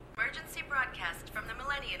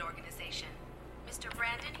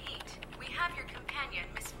companion,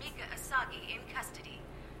 Miss Mika Asagi, in custody.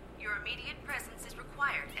 Your immediate presence is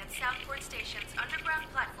required at Southport Station's underground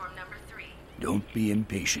platform number 3. Don't be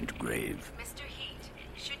impatient, Grave. Mr. Heat,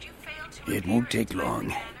 should you fail to... It won't take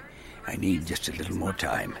long. I need just a little more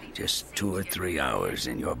time. Just 2 or 3 hours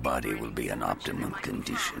and your body will be in optimum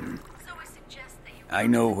condition. I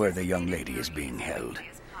know where the young lady is being held.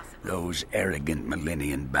 Those arrogant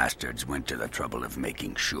Millennium bastards went to the trouble of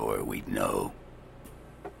making sure we'd know.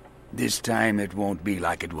 This time it won't be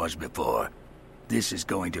like it was before. This is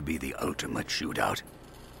going to be the ultimate shootout.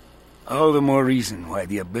 All the more reason why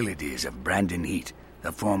the abilities of Brandon Heat,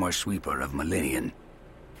 the former sweeper of Millennium,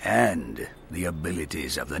 and the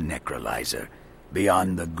abilities of the Necrolyzer,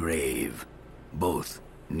 Beyond the Grave, both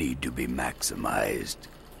need to be maximized.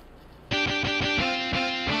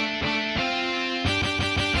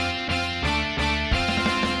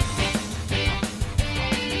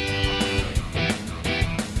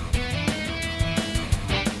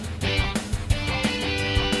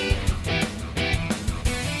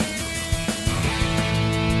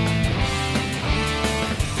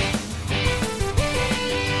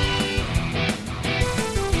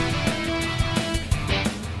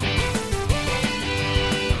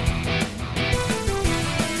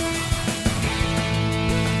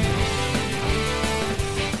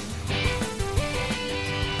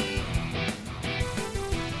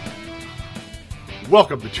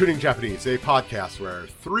 Welcome to Tuning Japanese, a podcast where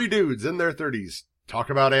 3 dudes in their 30s talk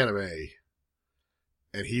about anime.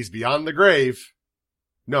 And he's Beyond the Grave.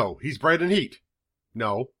 No, he's Brandon Heat.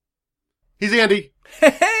 No, he's Andy.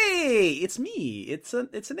 Hey, it's me. It's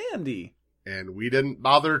an Andy. And we didn't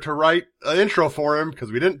bother to write an intro for him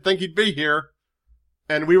because we didn't think he'd be here.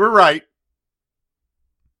 And we were right.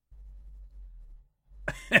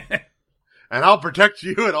 And I'll protect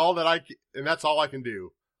you and all that and that's all I can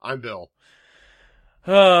do. I'm Bill.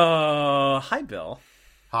 Hi, Bill.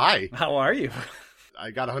 Hi. How are you? I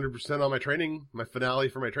got 100% on my finale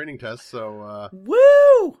for my training test, so,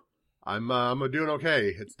 Woo! I'm doing okay.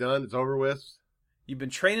 It's done. It's over with. You've been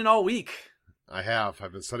training all week. I have.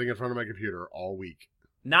 I've been sitting in front of my computer all week.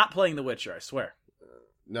 Not playing The Witcher, I swear.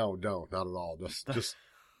 No, not at all. Just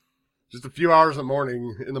a few hours in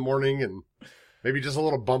the morning, and maybe just a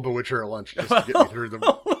little bump of Witcher at lunch just to get me through the...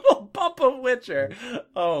 A little bump of Witcher.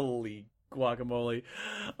 Holy guacamole.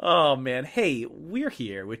 Oh man. Hey, we're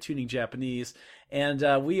here with Tuning Japanese, and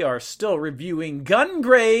we are still reviewing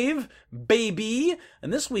Gungrave, baby.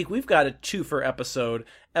 And this week we've got a twofer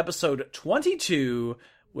episode 22,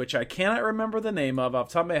 which I cannot remember the name of off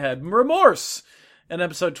the top of my head, Remorse, and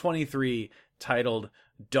episode 23 titled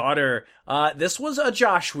Daughter. This was a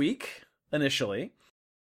Josh week initially.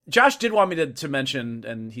 Josh did want me to mention,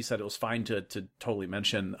 and he said it was fine to totally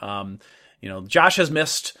mention, Josh has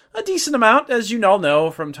missed a decent amount, as you all know,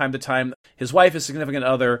 from time to time. His wife, his significant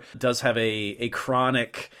other, does have a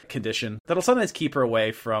chronic condition that'll sometimes keep her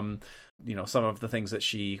away from, some of the things that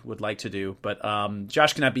she would like to do. But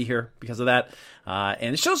Josh cannot be here because of that.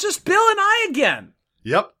 And it's just Bill and I again.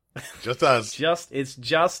 Yep. Just us. It's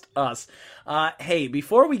just us. Hey,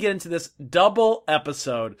 before we get into this double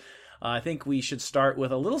episode, I think we should start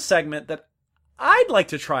with a little segment that I'd like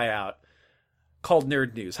to try out, called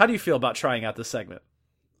Nerd News. How do you feel about trying out this segment?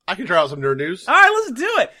 I can try out some nerd news. All right, let's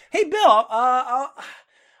do it. Hey, Bill, I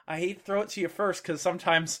hate to throw it to you first because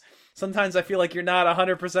sometimes I feel like you're not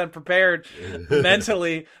 100% prepared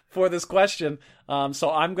mentally for this question. So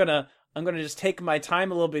I'm gonna just take my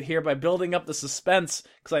time a little bit here by building up the suspense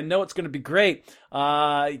because I know it's gonna be great.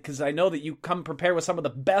 Because I know that you come prepared with some of the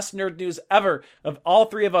best nerd news ever of all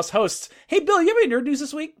 3 of us hosts. Hey, Bill, you have any nerd news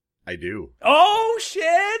this week? I do. Oh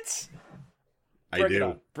shit!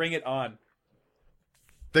 Bring it on.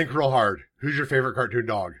 Think real hard. Who's your favorite cartoon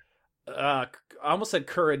dog? I almost said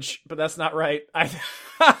Courage, but that's not right.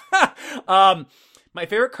 My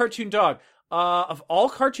favorite cartoon dog. Of all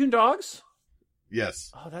cartoon dogs?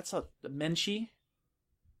 Yes. Oh, that's a Menchie.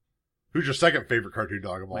 Who's your second favorite cartoon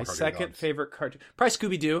dog of all cartoon dogs? My second favorite cartoon... Probably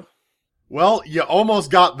Scooby-Doo. Well, you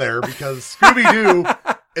almost got there because Scooby-Doo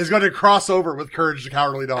is going to cross over with Courage the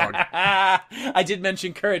Cowardly Dog. I did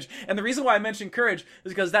mention Courage. And the reason why I mentioned Courage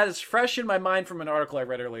is because that is fresh in my mind from an article I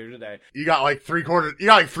read earlier today. You got like three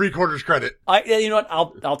quarters credit. You know what?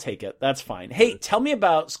 I'll take it. That's fine. Hey, tell me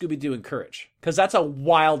about Scooby-Doo and Courage, because that's a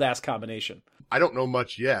wild-ass combination. I don't know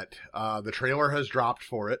much yet. The trailer has dropped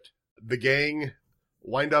for it. The gang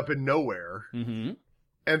wind up in nowhere. Mm-hmm.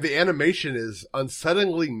 And the animation is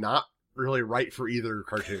unsettlingly not really right for either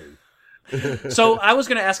cartoon. So I was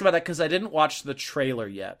going to ask about that because I didn't watch the trailer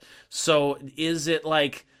yet. So is it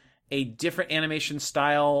like a different animation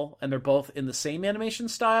style, and they're both in the same animation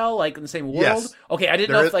style, like in the same world? Yes. Okay, I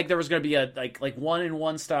didn't know if like there was going to be a like one in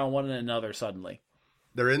one style, one in another suddenly.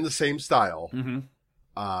 They're in the same style.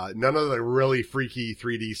 Mm-hmm. None of the really freaky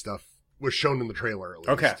 3D stuff was shown in the trailer, at least.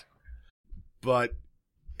 Okay. But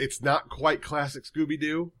it's not quite classic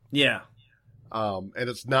Scooby-Doo. Yeah. And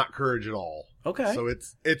it's not Courage at all. Okay. So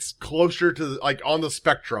it's closer to, like, on the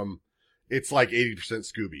spectrum, it's like 80%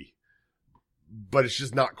 Scooby. But it's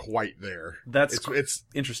just not quite there. It's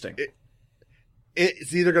interesting.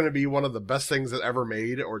 It's either going to be one of the best things that ever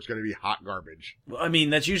made, or it's going to be hot garbage. I mean,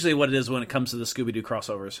 that's usually what it is when it comes to the Scooby-Doo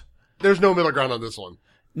crossovers. There's no middle ground on this one.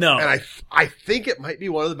 No. And I think it might be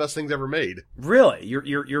one of the best things ever made. Really?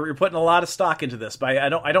 You're putting a lot of stock into this, but I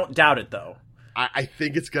don't doubt it though. I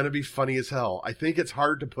think it's going to be funny as hell. I think it's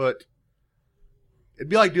hard to put. It'd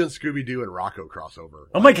be like doing Scooby-Doo and Rocco crossover.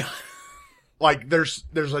 Oh my god. Like there's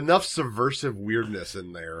enough subversive weirdness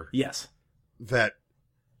in there. Yes. That,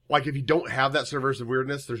 like, if you don't have that subversive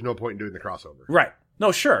weirdness, there's no point in doing the crossover. Right.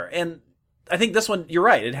 No, sure. And I think this one, you're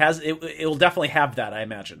right. It will definitely have that, I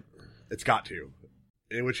imagine. It's got to.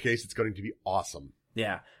 In which case, it's going to be awesome.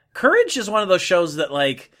 Yeah. Courage is one of those shows that,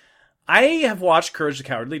 like, I have watched Courage the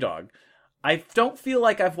Cowardly Dog. I don't feel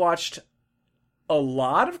like I've watched a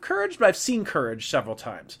lot of Courage, but I've seen Courage several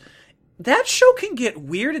times. That show can get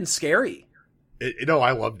weird and scary.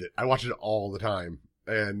 I loved it. I watched it all the time.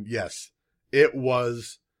 And yes, it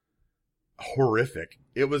was horrific.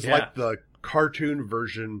 It was like the cartoon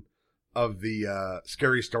version of the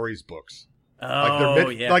Scary Stories books.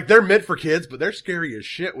 Oh, Like they're meant for kids, but they're scary as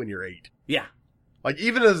shit when you're 8. Yeah. Like,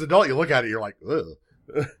 even as an adult, you look at it, you're like,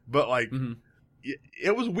 ugh. But, like,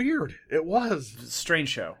 it was weird. It was. Strange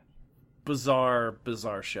show. Bizarre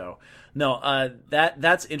show. No,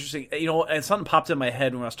 that's interesting. You know, and something popped in my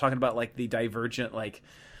head when I was talking about, like, the divergent, like,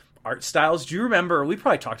 art styles. Do you remember, we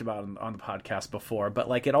probably talked about it on the podcast before, but,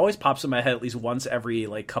 like, it always pops in my head at least once every,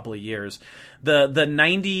 like, couple of years. The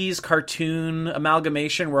 90s cartoon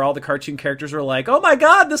amalgamation where all the cartoon characters were like, oh my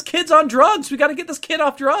god, this kid's on drugs, we gotta get this kid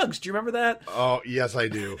off drugs. Do you remember that? Oh, yes, I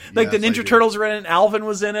do. Like, the Ninja Turtles were in it, and Alvin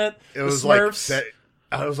was in it. It was Smurfs.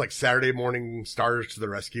 It was like Saturday Morning Stars to the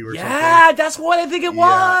Rescue or something. Yeah, that's what I think it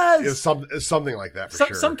was. It was something like that for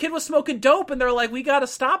sure. Some kid was smoking dope, and they're like, we gotta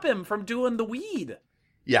stop him from doing the weed.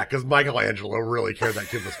 Yeah, because Michelangelo really cared that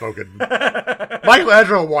kid was smoking.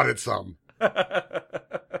 Michelangelo wanted some.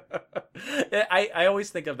 I always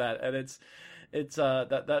think of that, and it's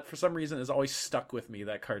that for some reason has always stuck with me.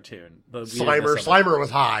 That cartoon, the Slimer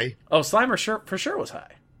was high. Oh, Slimer for sure was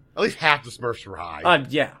high. At least half the Smurfs were high.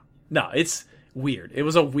 Yeah, no, it's weird. It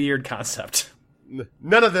was a weird concept.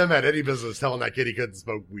 None of them had any business telling that kid he couldn't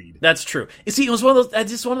smoke weed. That's true. You see, it was one of those.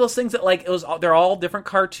 Just one of those things that, like, they're all different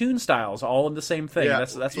cartoon styles, all in the same thing. Yeah,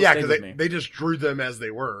 that's what stayed with me. They just drew them as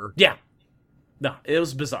they were. Yeah, no, it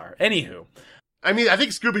was bizarre. Anywho, I mean, I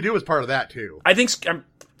think Scooby-Doo was part of that too. I think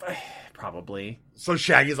probably. So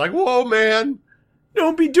Shaggy's like, "Whoa, man,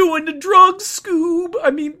 don't be doing the drugs, Scoob.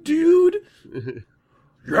 I mean, dude.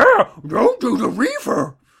 Yeah, don't do the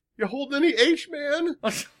reefer. You holding any H, man?"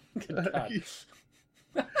 Good God.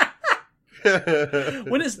 Do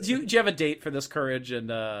you have a date for this Courage and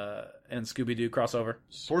Scooby-Doo crossover?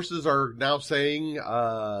 Sources are now saying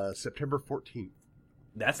September 14th.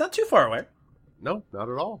 That's not too far away. No, not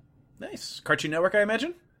at all. Nice. Cartoon Network, I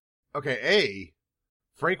imagine? Okay,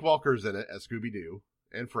 Frank Welker's in it as Scooby-Doo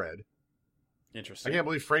and Fred. Interesting. I can't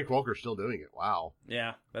believe Frank Welker's still doing it. Wow.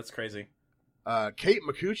 Yeah, that's crazy. Kate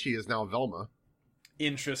Micucci is now Velma.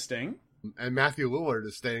 Interesting. And Matthew Lillard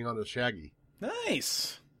is staying on as Shaggy.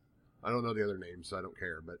 Nice. I don't know the other names, so I don't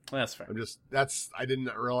care. But that's fair. I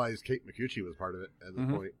didn't realize Kate Micucci was part of it at this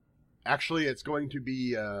point. Actually, it's going to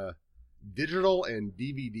be digital and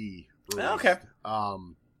DVD released. Okay.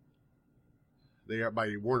 They are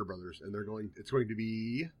by Warner Brothers, and it's going to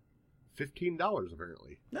be $15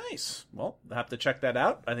 apparently. Nice. Well, I'll have to check that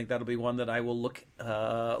out. I think that'll be one that I will look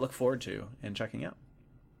forward to and checking out.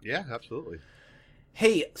 Yeah, absolutely.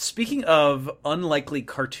 Hey, speaking of unlikely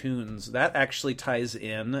cartoons, that actually ties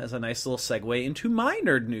in as a nice little segue into my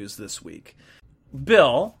nerd news this week.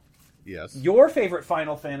 Bill. Yes. Your favorite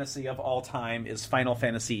Final Fantasy of all time is Final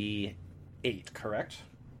Fantasy VIII, correct?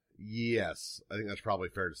 Yes. I think that's probably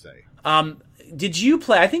fair to say. Did you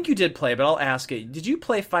play, I think you did play, but I'll ask it, did you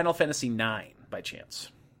play Final Fantasy IX by chance?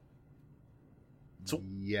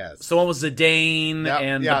 Yes. So one was Zidane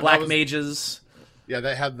and the Black Mages. Yeah,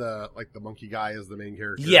 they had the monkey guy as the main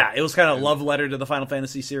character. Yeah, it was kind of a love letter to the Final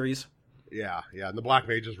Fantasy series. Yeah, and the Black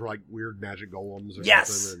Mages were like weird magic golems or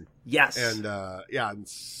something. Yes. And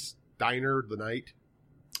Steiner the Knight.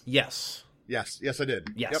 Yes. Yes, I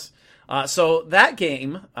did. Yes. So that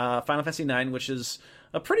game, Final Fantasy IX, which is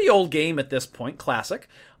a pretty old game at this point, classic,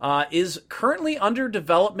 is currently under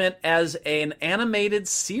development as an animated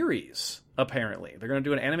series, apparently. They're going to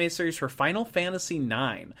do an animated series for Final Fantasy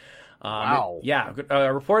IX. Wow. Yeah,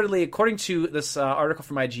 reportedly, according to this article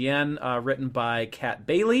from IGN, written by Kat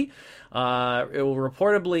Bailey, it will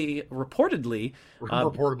reportedly,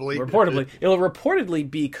 it'll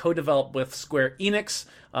reportedly be co-developed with Square Enix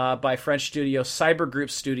by French studio Cybergroup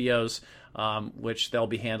Studios, which they'll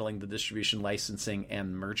be handling the distribution, licensing,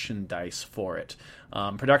 and merchandise for it.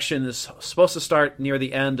 Production is supposed to start near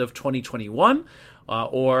the end of 2021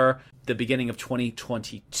 or the beginning of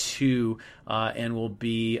 2022, and will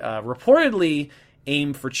be reportedly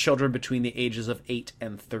aimed for children between the ages of 8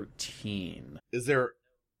 and 13. Is there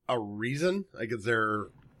a reason?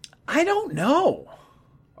 I don't know.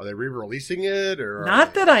 Are they re-releasing it, or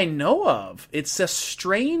not that I know of? It's a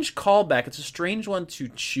strange callback. It's a strange one to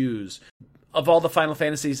choose. Of all the Final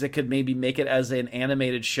Fantasies that could maybe make it as an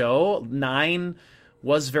animated show, 9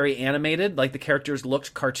 was very animated. Like, the characters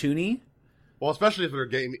looked cartoony. Well, especially if they're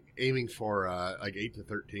aiming for 8 to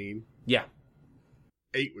 13. Yeah.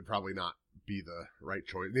 8 would probably not be the right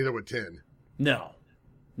choice. Neither would 10. No.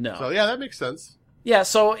 So yeah, that makes sense. Yeah,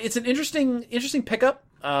 so it's an interesting pickup.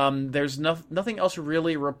 There's nothing else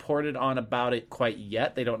really reported on about it quite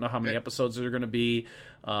yet. They don't know how many episodes there are going to be,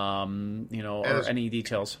 or any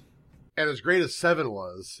details. And as great as 7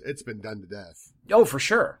 was, it's been done to death. Oh, for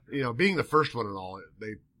sure. Being the first one and all,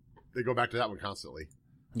 they go back to that one constantly.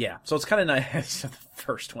 Yeah, so it's kind of nice. The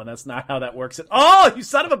first one, that's not how that works. Oh, you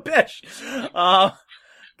son of a bitch!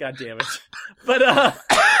 God damn it. But,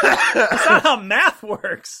 that's not how math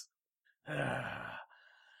works.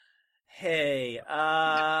 Hey,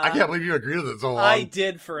 I can't believe you agreed with it so long. I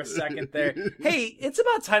did for a second there. Hey, it's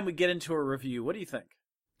about time we get into a review. What do you think?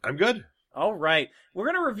 I'm good. All right. We're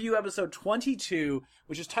going to review episode 22,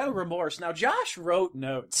 which is titled Remorse. Now, Josh wrote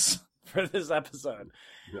notes for this episode.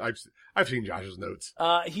 I've seen Josh's notes.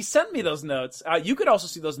 He sent me those notes. You could also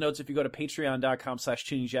see those notes if you go to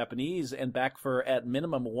patreon.com/tuningjapanese and back for at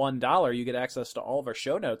minimum $1, you get access to all of our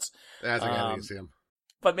show notes. That's okay. I need to see them.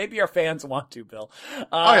 But maybe our fans want to, Bill.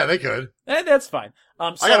 Oh yeah, they could. That's fine.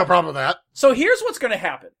 I got no problem with that. So here's what's going to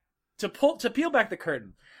happen. To peel back the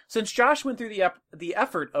curtain. Since Josh went through the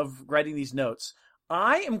effort of writing these notes,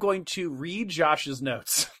 I am going to read Josh's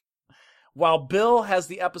notes while Bill has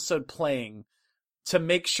the episode playing to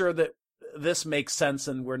make sure that this makes sense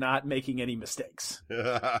and we're not making any mistakes.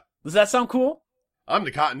 Does that sound cool? I'm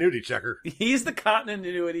the continuity checker. He's the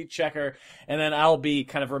continuity checker, and then I'll be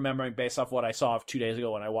kind of remembering based off what I saw 2 days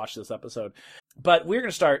ago when I watched this episode. But we're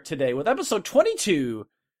going to start today with episode 22,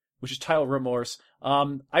 which is titled Remorse.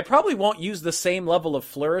 I probably won't use the same level of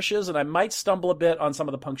flourishes, and I might stumble a bit on some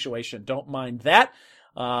of the punctuation. Don't mind that.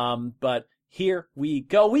 But here we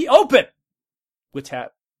go. We open with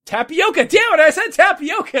tapioca. Damn it, I said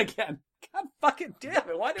tapioca again. God fucking damn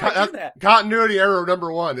it. Why did I do that? Continuity error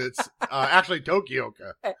number 1. It's actually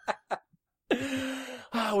Tokioka.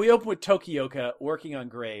 We open with Tokioka working on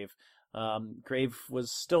Grave. Grave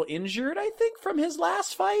was still injured, I think, from his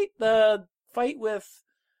last fight. The fight with...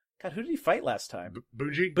 God, who did he fight last time?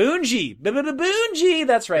 Bungie? Bungie!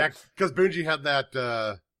 That's right. Because Bungie had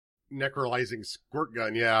that necrolizing squirt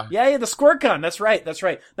gun, yeah. Yeah, the squirt gun. That's right.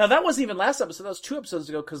 Now, that wasn't even last episode. That was 2 episodes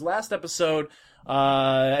ago, because last episode,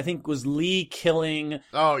 I think, was Lee killing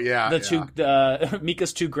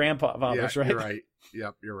Mika's 2 grandfathers, right? You're right.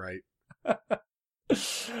 Yep, you're right.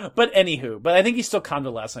 But I think he's still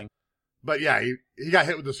convalescing. But yeah, he got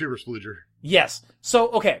hit with the super splooger. Yes.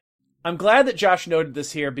 So, okay. I'm glad that Josh noted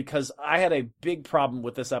this here because I had a big problem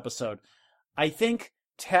with this episode. I think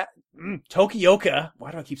Tokioka, why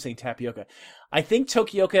do I keep saying tapioca? I think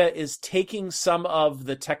Tokioka is taking some of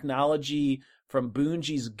the technology from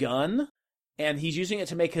Bunji's gun and he's using it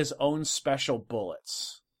to make his own special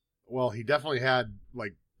bullets. Well, he definitely had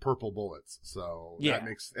like purple bullets, so that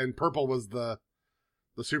and purple was the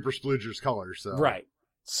super splooger's color, so right.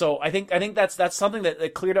 So I think that's something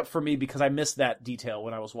that cleared up for me because I missed that detail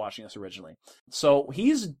when I was watching this originally. So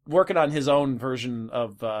he's working on his own version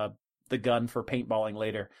of the gun for paintballing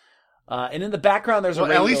later. And in the background, there's a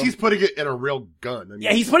radio. At least he's putting it in a real gun. I mean,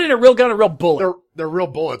 yeah, he's putting in a real gun, a real bullet. They're real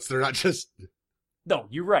bullets. They're not just... No,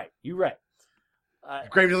 you're right. Grave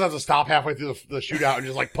doesn't have to stop halfway through the shootout and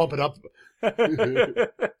just like pump it up. In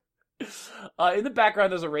the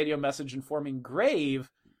background, there's a radio message informing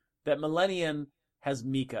Grave that Millennium has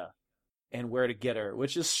Mika and where to get her,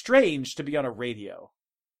 which is strange to be on a radio.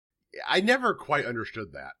 I never quite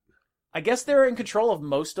understood that. I guess they're in control of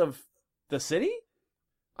most of the city?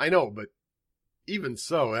 I know, but even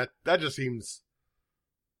so, that just seems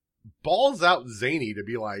balls out zany to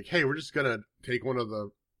be like, hey, we're just gonna take one of the,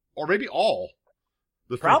 or maybe all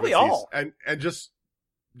the Probably all. and just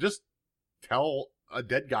tell a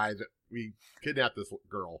dead guy that we kidnapped this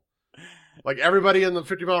girl. Like, everybody in the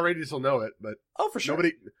 50-mile radius will know it, but for sure.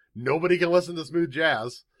 Nobody can listen to smooth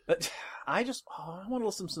jazz. But I want to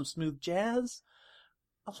listen to some smooth jazz.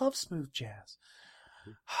 I love smooth jazz.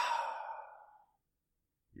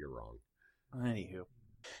 You're wrong. Anywho.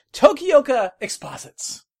 Tokioka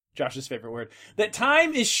exposits, Josh's favorite word, that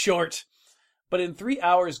time is short, but in 3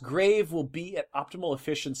 hours, Grave will be at optimal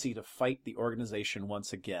efficiency to fight the organization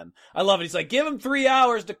once again. I love it. He's like, give him 3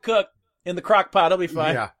 hours to cook in the crock pot. He'll be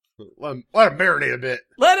fine. Yeah. Let him marinate a bit.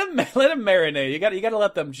 Let him marinate. You got to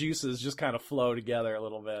let them juices just kind of flow together a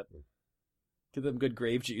little bit. Give them good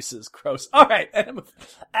grave juices. Gross. All right.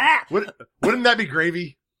 Wouldn't that be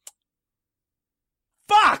gravy?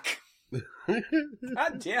 Fuck!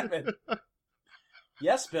 God damn it.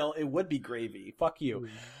 Yes, Bill, it would be gravy. Fuck you.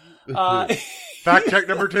 Fact check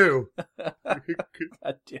number 2. God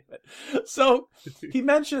damn it. So, he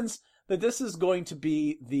mentions that this is going to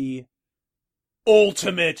be the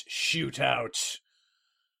ultimate shootout.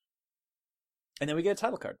 And then we get a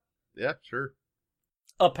title card. Yeah, sure.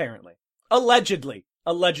 Apparently. Allegedly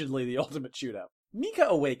the ultimate shootout. Mika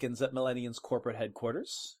awakens at Millennium's corporate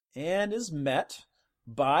headquarters and is met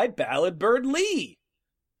by Ballad Bird Lee.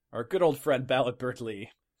 Our good old friend Ballad Bird Lee.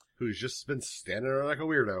 Who's just been standing there like a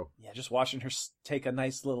weirdo. Yeah, just watching her take a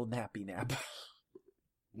nice little nappy nap.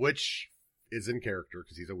 Which is in character,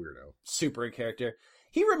 because he's a weirdo. Super in character.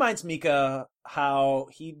 He reminds Mika how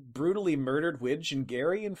he brutally murdered Widge and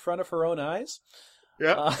Gary in front of her own eyes.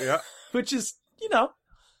 Yeah. Which is,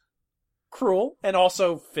 cruel and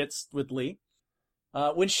also fits with Lee.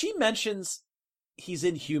 When she mentions he's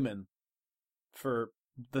inhuman for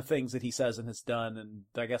the things that he says and has done, and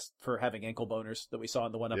I guess for having ankle boners that we saw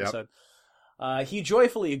in the one episode, he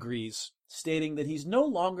joyfully agrees, stating that he's no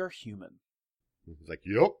longer human. He's like,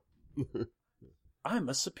 yup. I'm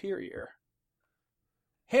a superior.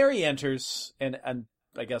 Harry enters and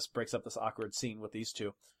I guess breaks up this awkward scene with these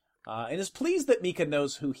two, and is pleased that Mika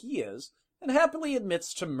knows who he is, and happily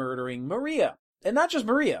admits to murdering Maria. And not just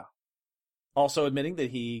Maria, also admitting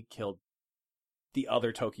that he killed the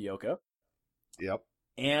other Tokioka. Yep.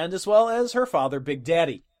 And as well as her father, Big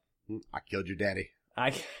Daddy. I killed your daddy.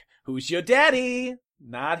 Who's your daddy?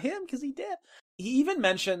 Not him, because he did. He even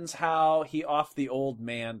mentions how he offed the old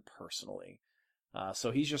man personally.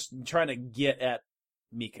 So he's just trying to get at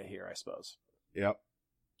Mika here, I suppose. Yep.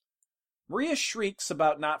 Maria shrieks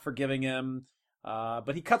about not forgiving him,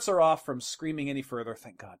 but he cuts her off from screaming any further,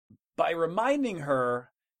 thank God, by reminding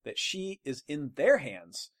her that she is in their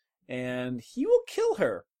hands, and he will kill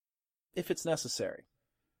her if it's necessary.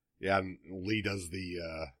 Yeah, and Lee does the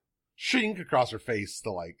shink across her face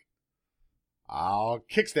to I'll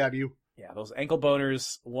kick stab you. Yeah, those ankle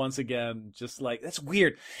boners, once again, just that's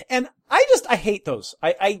weird. And I hate those.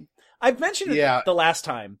 I've mentioned it the last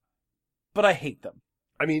time, but I hate them.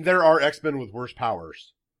 I mean, there are X-Men with worse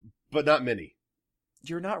powers, but not many.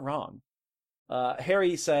 You're not wrong.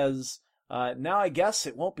 Harry says, now I guess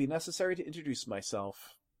it won't be necessary to introduce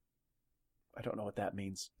myself. I don't know what that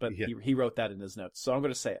means, but he wrote that in his notes, so I'm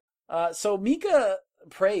going to say it. So Mika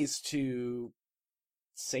prays to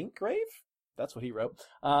Saint Grave? That's what he wrote.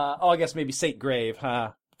 I guess maybe Saint Grave,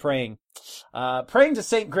 praying. Praying to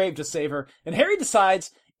Saint Grave to save her. And Harry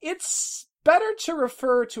decides it's better to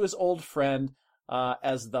refer to his old friend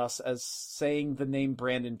as saying the name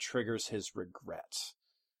Brandon triggers his regret.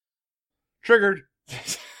 Triggered.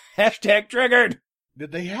 Hashtag triggered.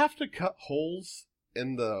 Did they have to cut holes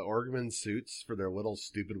in the Orgman suits for their little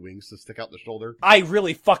stupid wings to stick out the shoulder? I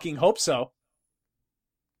really fucking hope so.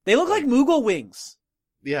 They look like Moogle wings.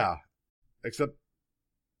 Yeah. Except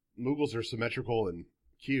Moogles are symmetrical and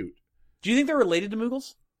cute. Do you think they're related to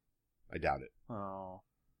Moogles? I doubt it. Oh.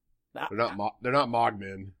 They're not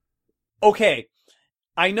Mogmen. Okay.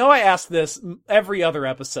 I know I ask this every other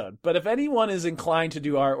episode, but if anyone is inclined to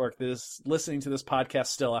do artwork that is listening to this podcast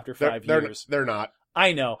still after 5 years. They're not.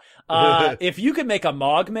 I know. If you could make a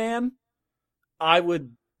Mogman, that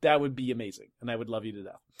would be amazing, and I would love you to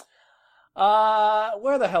death.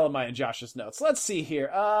 Where the hell am I in Josh's notes? Let's see here.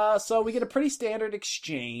 So we get a pretty standard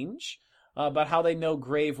exchange about how they know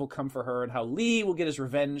Grave will come for her and how Lee will get his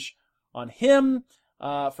revenge on him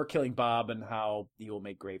for killing Bob and how he will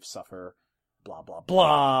make Grave suffer. Blah, blah,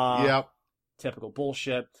 blah. Yep. Typical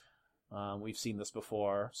bullshit. We've seen this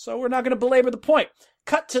before, so we're not going to belabor the point.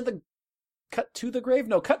 Cut to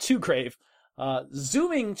Grave.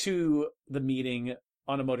 Zooming to the meeting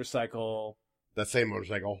on a motorcycle. That same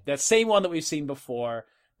motorcycle. That same one that we've seen before.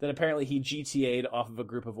 that apparently he GTA'd off of a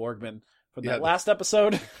group of Orgmen from that last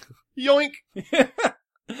episode. Yoink!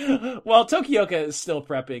 While Tokioka is still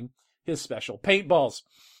prepping his special paintballs.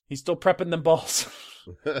 He's still prepping them balls.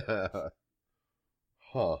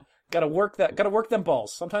 Huh. Gotta work them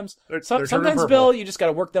balls. Sometimes, They're sometimes Bill, you just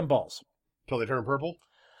gotta work them balls. Till they turn purple?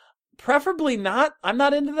 Preferably not. I'm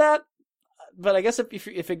not into that. But I guess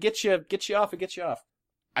if it gets you off, it gets you off.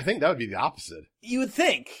 I think that would be the opposite. You would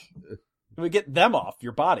think it would get them off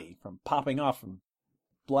your body from popping off from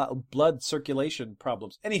blood circulation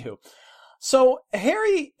problems. Anywho, so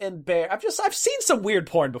Harry and Bear, I've seen some weird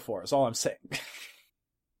porn before. Is all I'm saying.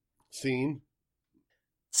 Scene.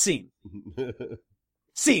 Scene.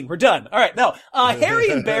 We're done. All right. Now, Harry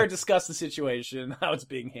and Bear discuss the situation, how it's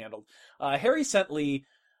being handled. Harry sent Lee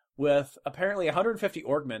with apparently 150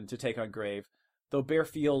 Orgmen to take on Grave, though Bear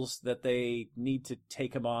feels that they need to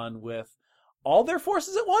take him on with all their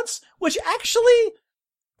forces at once, which actually,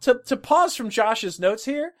 to pause from Josh's notes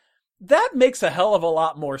here, that makes a hell of a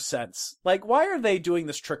lot more sense. Like, why are they doing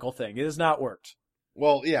this trickle thing? It has not worked.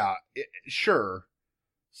 Well, yeah, sure.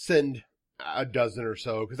 Send a dozen or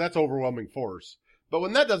so, because that's overwhelming force. But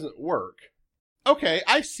when that doesn't work, okay,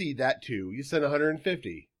 I see that too. You send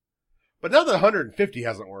 150. But now that 150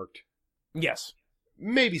 hasn't worked, yes,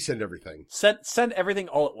 maybe send everything. Send everything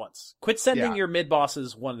all at once. Quit sending your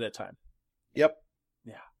mid-bosses one at a time. Yep.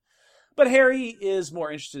 Yeah. But Harry is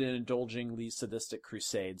more interested in indulging Lee's sadistic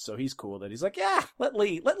crusade, so he's cool that he's like, yeah, let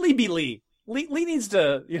Lee be Lee. Lee needs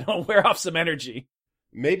to, wear off some energy.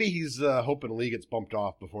 Maybe he's hoping Lee gets bumped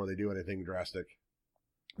off before they do anything drastic.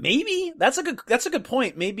 Maybe. That's a good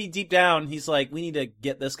point. Maybe deep down he's like, we need to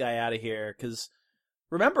get this guy out of here, because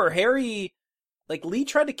remember, Harry, Lee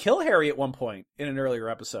tried to kill Harry at one point in an earlier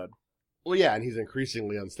episode. Well, yeah, and he's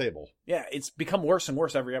increasingly unstable. Yeah, it's become worse and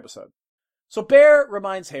worse every episode. So Bear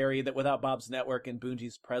reminds Harry that without Bob's network and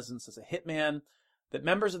Boonji's presence as a hitman, that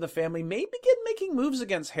members of the family may begin making moves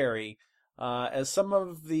against Harry, as some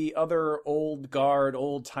of the other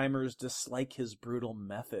old-timers dislike his brutal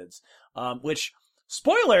methods. Which,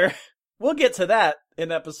 spoiler, we'll get to that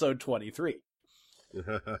in episode 23.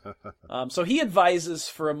 So he advises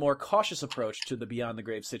for a more cautious approach to the Beyond the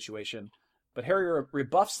Grave situation, but Harry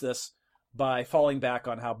rebuffs this by falling back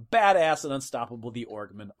on how badass and unstoppable the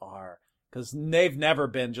Orgmen are, because they've never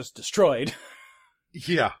been just destroyed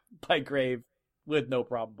yeah, by Grave with no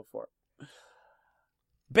problem before.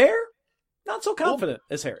 Bear, not so confident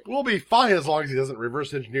as Harry. We'll be fine as long as he doesn't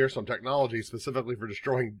reverse engineer some technology specifically for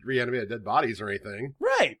destroying reanimated dead bodies or anything.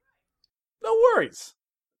 Right. No worries.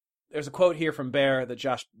 There's a quote here from Bear that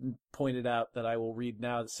Josh pointed out that I will read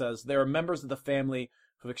now that says, there are members of the family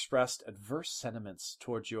who have expressed adverse sentiments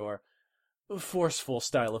towards your forceful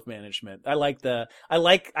style of management. I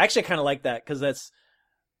actually kind of like that, because that's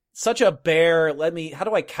such a Bear, how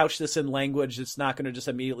do I couch this in language that's not going to just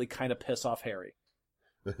immediately kind of piss off Harry?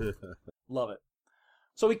 Love it.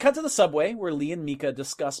 So we cut to the subway where Lee and Mika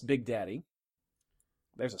discuss Big Daddy.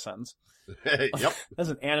 There's a sentence. Yep. That's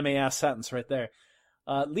an anime-ass sentence right there.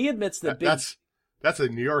 Lee admits that That's a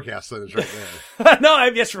New York ass sentence right there.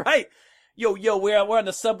 No, that's right. Yo, we're on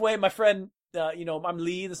the subway. My friend, I'm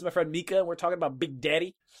Lee. This is my friend Mika, and we're talking about Big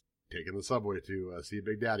Daddy. Taking the subway to see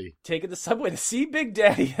Big Daddy. Taking the subway to see Big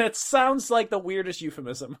Daddy. That sounds like the weirdest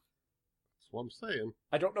euphemism. That's what I'm saying.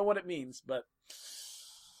 I don't know what it means, but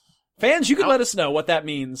fans, you can let us know what that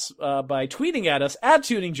means by tweeting at us at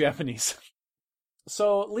Tuning Japanese.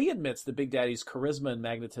 So Lee admits that Big Daddy's charisma and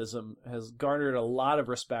magnetism has garnered a lot of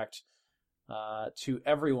respect to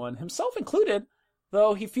everyone, himself included,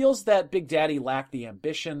 though he feels that Big Daddy lacked the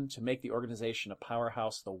ambition to make the organization a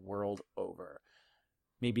powerhouse the world over.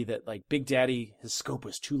 Maybe that, Big Daddy, his scope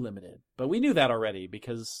was too limited. But we knew that already,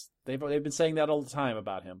 because they've been saying that all the time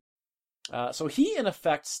about him. So he, in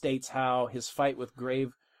effect, states how his fight with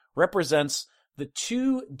Grave represents the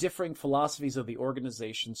two differing philosophies of the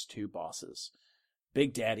organization's two bosses,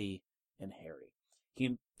 Big Daddy and Harry.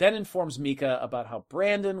 He then informs Mika about how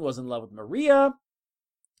Brandon was in love with Maria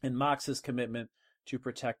and mocks his commitment to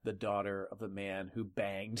protect the daughter of the man who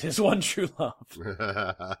banged his one true love.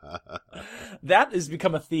 That has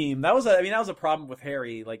become a theme. That was a problem with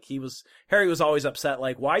Harry. Harry was always upset,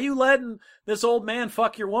 why are you letting this old man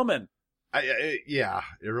fuck your woman? Yeah,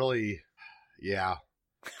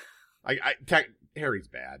 Harry's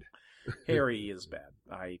bad. Harry is bad.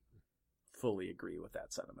 I fully agree with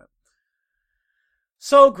that sentiment.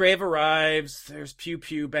 So Grave arrives. There's pew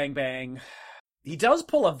pew, bang bang. He does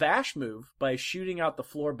pull a Vash move by shooting out the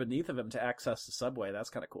floor beneath of him to access the subway. That's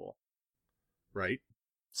kind of cool. Right.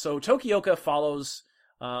 So Tokioka follows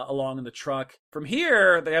along in the truck. From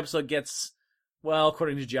here, the episode gets, well,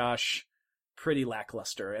 according to Josh, pretty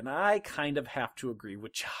lackluster, and I kind of have to agree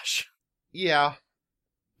with Josh. Yeah.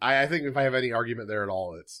 I think if I have any argument there at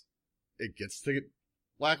all, it gets to get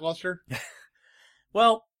lackluster.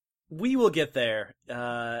 Well, we will get there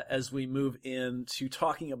as we move into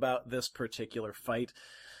talking about this particular fight.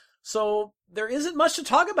 So there isn't much to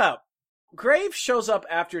talk about. Graves shows up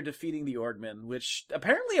after defeating the Orgman, which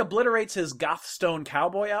apparently obliterates his Gothstone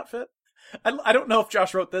cowboy outfit. I don't know if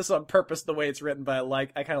Josh wrote this on purpose the way it's written, but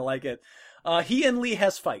I kind of like it. He and Lee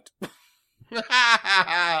has fight.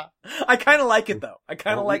 I kind of like it, though. I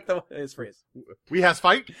kind of like his phrase. We has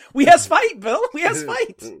fight? We has fight, Bill. We has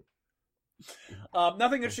fight.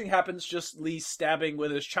 Nothing interesting happens, just Lee stabbing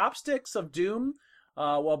with his chopsticks of doom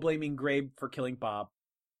while blaming Grave for killing Bob.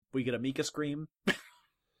 We get a Mika scream.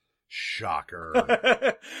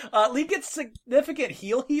 Shocker. Lee gets significant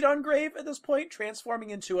heel heat on Grave at this point, transforming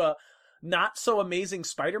into a not-so-amazing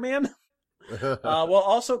Spider-Man, while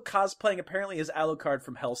also cosplaying apparently as Alucard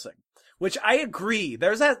from Hellsing. Which I agree.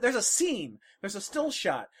 There's a scene, there's a still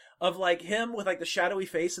shot of like him with like the shadowy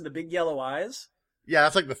face and the big yellow eyes. Yeah,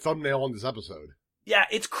 that's like the thumbnail on this episode. Yeah,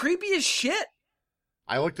 it's creepy as shit.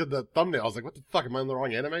 I looked at the thumbnail, I was like, what the fuck, am I in the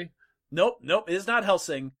wrong anime? Nope, it is not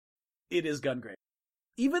Hellsing. It is Gungrave.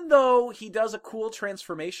 Even though he does a cool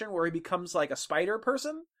transformation where he becomes like a spider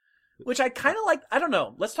person, which I kind of like. I don't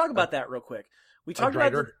know. Let's talk about that real quick. We talked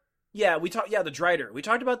about the Drider. We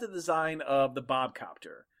talked about the design of the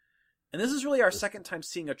Bobcopter. And this is really our second time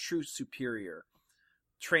seeing a true superior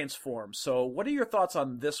transform. So what are your thoughts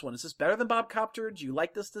on this one? Is this better than Bobcopter? Do you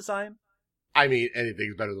like this design? I mean,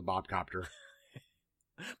 anything's better than Bobcopter.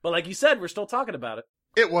 But like you said, we're still talking about it.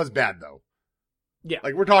 It was bad, though. Yeah.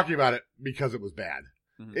 Like, we're talking about it because it was bad.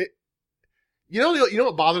 Mm-hmm. You know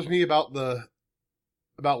what bothers me about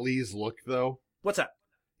Lee's look, though? What's that?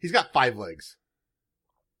 He's got 5 legs.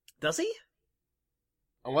 Does he?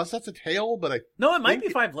 Unless that's a tail, but No, it might be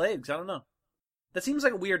 5 legs. I don't know. That seems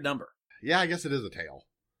like a weird number. Yeah, I guess it is a tail.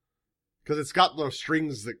 Because it's got those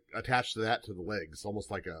strings that attach to the legs,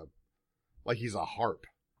 almost like he's a harp.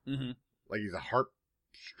 Mm-hmm. Like he's a harp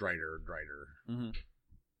strider. Mm-hmm.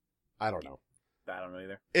 I don't know. I don't know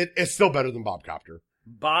either. It's still better than Bobcopter.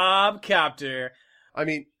 Bobcopter. I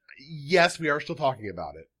mean, yes, we are still talking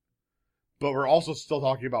about it. But we're also still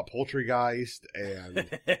talking about Poultrygeist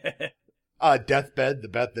and Deathbed, the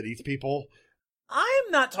bet that eats people. I'm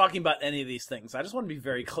not talking about any of these things. I just want to be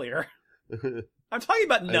very clear. I'm talking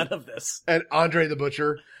about none of this. And Andre the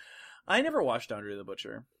Butcher. I never watched Andre the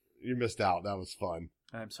Butcher. You missed out. That was fun.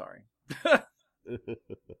 I'm sorry.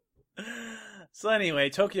 So anyway,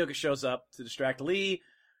 Tokioka shows up to distract Lee.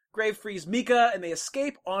 Grave frees Mika, and they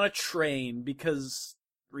escape on a train because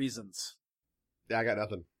reasons. Yeah, I got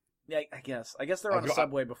nothing. Yeah, I guess they're on a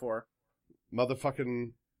subway before.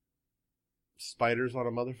 Motherfucking spiders on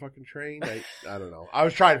a motherfucking train? I don't know. I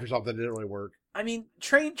was trying for something, it didn't really work. I mean,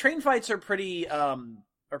 train fights are pretty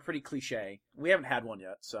cliche. We haven't had one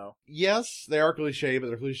yet, so. Yes, they are cliche, but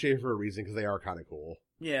they're cliche for a reason because they are kind of cool.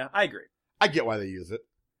 Yeah, I agree. I get why they use it.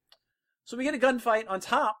 So we get a gunfight on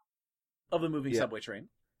top of the moving subway train.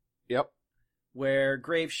 Yep. Where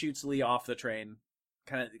Grave shoots Lee off the train.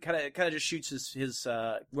 Kind of just shoots his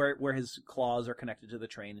where his claws are connected to the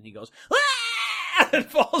train, and he goes ah! and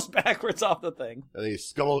falls backwards off the thing. And he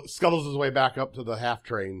scuttles his way back up to the half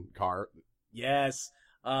train car. Yes.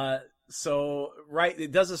 So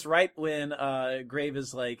it does this right when Grave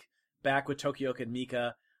is like back with Tokioka and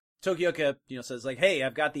Mika. Tokioka, says like, "Hey,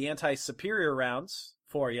 I've got the anti-superior rounds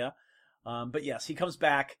for you." But yes, he comes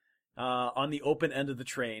back on the open end of the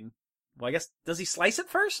train. Well, I guess, does he slice it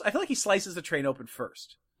first? I feel like he slices the train open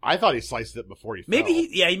first. I thought he sliced it before he fell. Maybe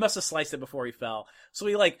he must have sliced it before he fell. So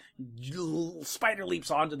he like spider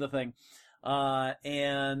leaps onto the thing.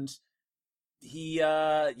 And he,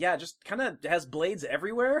 just kind of has blades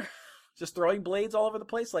everywhere. Just throwing blades all over the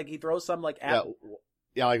place. Like he throws some like at...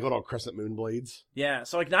 Yeah, like little crescent moon blades. Yeah,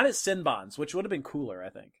 so like not as Sinbons, which would have been cooler, I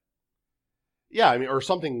think. Yeah, I mean, or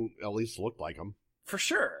something at least looked like them. For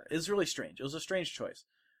sure. It was really strange. It was a strange choice.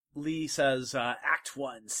 Lee says, Act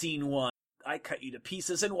 1, Scene 1. I cut you to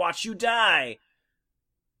pieces and watch you die.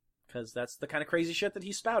 Because that's the kind of crazy shit that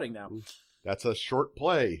he's spouting now. That's a short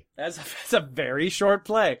play. That's a very short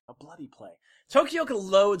play. A bloody play. Tokioka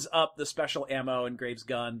loads up the special ammo in Grave's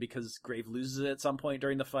gun because Grave loses it at some point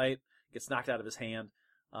during the fight. Gets knocked out of his hand.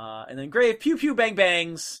 And then Grave pew pew bang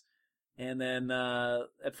bangs. And then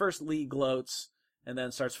at first Lee gloats and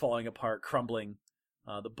then starts falling apart, crumbling.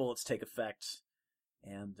 The bullets take effect.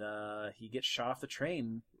 And he gets shot off the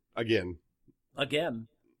train. Again.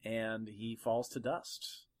 And he falls to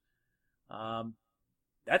dust.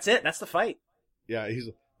 That's it. That's the fight. Yeah,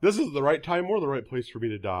 this is the right time or the right place for me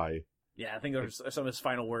to die. Yeah, I think those are some of his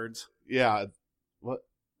final words. Yeah. What?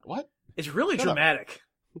 It's really Shut dramatic.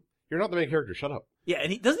 You're not the main character. Shut up. Yeah,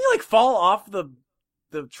 and doesn't he like fall off the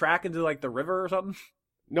track into like the river or something?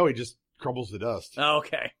 No, he just crumbles to dust. Oh,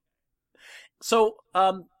 okay. So,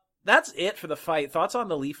 that's it for the fight. Thoughts on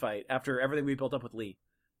the Lee fight after everything we built up with Lee?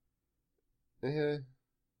 It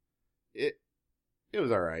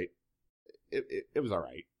was all right. It was all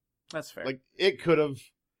right. That's fair. Like, it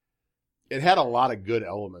had a lot of good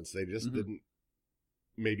elements. They just didn't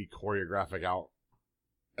maybe choreograph it out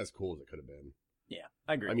as cool as it could have been. Yeah,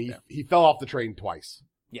 I agree. I mean, he fell off the train twice.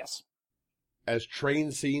 Yes. As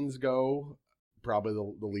train scenes go, probably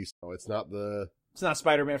the least. No, it's not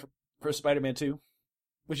Spider-Man for Spider-Man 2,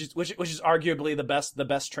 which is arguably the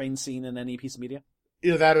best train scene in any piece of media.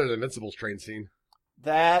 Either that or the Invincible's train scene.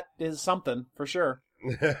 That is something for sure.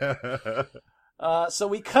 So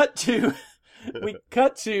we cut to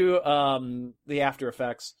the after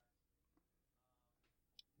effects.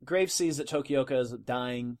 Graves sees that Tokioka is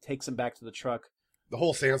dying, takes him back to the truck. The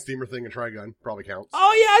whole sand steamer thing in Trigun probably counts.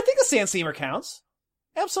 Oh yeah, I think the sand steamer counts.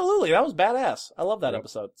 Absolutely, that was badass. I love that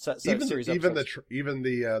episode. Even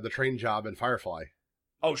the train job in Firefly.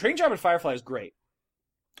 Oh, train job in Firefly is great.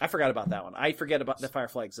 I forgot about that one. I forget about that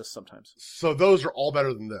Firefly exists sometimes. So those are all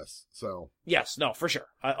better than this. So yes, no, for sure.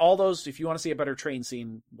 All those. If you want to see a better train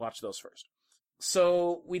scene, watch those first.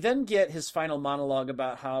 So we then get his final monologue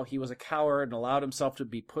about how he was a coward and allowed himself to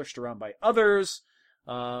be pushed around by others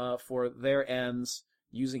for their ends,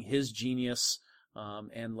 using his genius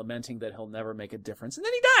and lamenting that he'll never make a difference. And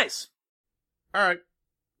then he dies. All right.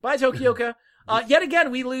 Bye, Tokioka. Yet again,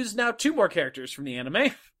 we lose now 2 more characters from the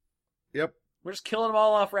anime. Yep. We're just killing them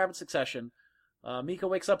all off rapid succession. Mika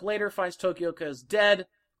wakes up later, finds Tokioka is dead,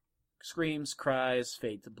 screams, cries,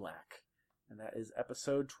 fade to black. And that is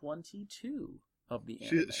episode 22 of the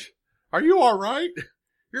anime. Are you all right?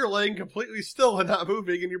 You're laying completely still and not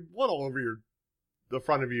moving, and your blood all over the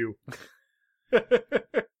front of you.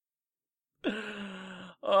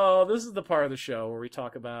 Oh, this is the part of the show where we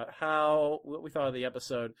talk about what we thought of the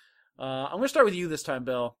episode. I'm going to start with you this time,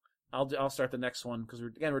 Bill. I'll start the next one because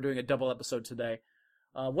we're doing a double episode today.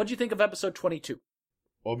 What do you think of episode 22?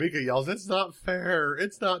 Well, Mika yells, "It's not fair!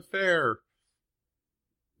 It's not fair!"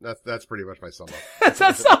 That's pretty much my sum up. That's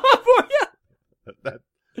that sum up for you.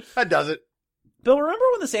 That does it. Bill, remember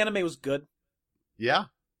when this anime was good? Yeah.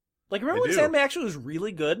 Like, remember when this anime actually was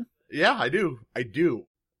really good? Yeah, I do.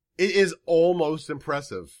 It is almost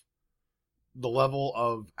impressive. The level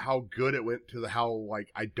of how good it went to how, like,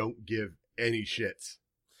 I don't give any shits.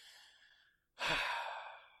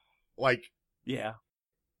 Like. Yeah.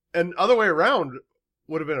 And other way around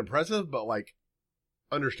would have been impressive, but, like,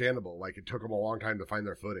 understandable. Like, it took them a long time to find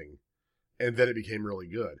their footing. And then it became really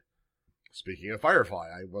good. Speaking of Firefly,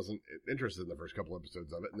 I wasn't interested in the first couple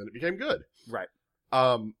episodes of it, and then it became good. Right.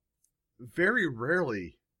 Very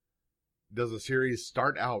rarely does a series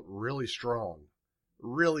start out really strong,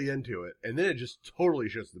 really into it, and then it just totally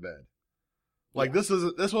shits the bed. Like, this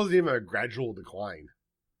wasn't even a gradual decline.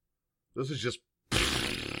 This is just...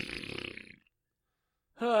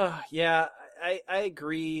 Yeah, I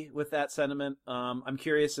agree with that sentiment. I'm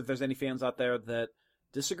curious if there's any fans out there that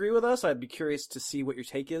disagree with us. I'd be curious to see what your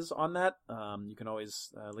take is on that. You can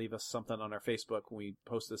always leave us something on our Facebook when we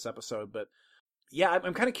post this episode. But yeah,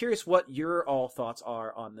 I'm kind of curious what your all thoughts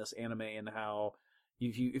are on this anime and how,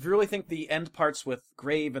 if you really think the end parts with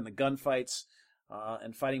Grave and the gunfights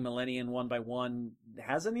and fighting Millennium one by one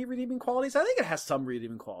has any redeeming qualities. I think it has some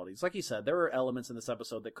redeeming qualities. Like you said, there were elements in this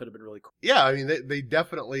episode that could have been really cool. Yeah, I mean, they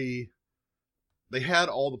definitely, they had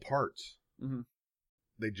all the parts. Mm-hmm.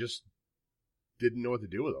 They just didn't know what to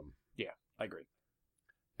do with them. Yeah, I agree.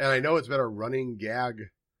 And I know it's been a running gag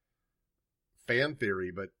fan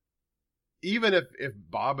theory, but even if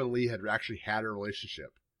Bob and Lee had actually had a relationship,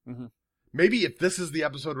 maybe if this is the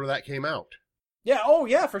episode where that came out. Yeah, oh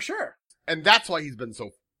yeah, for sure. And that's why he's been so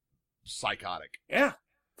psychotic. Yeah,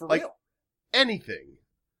 for like, real. Anything.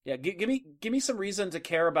 Yeah, give me some reason to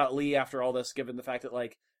care about Lee after all this, given the fact that,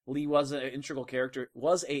 like, Lee was a integral character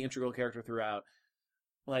throughout.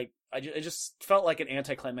 Like, it just felt like an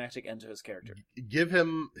anticlimactic end to his character. Give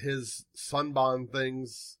him his Sunbond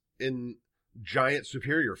things in giant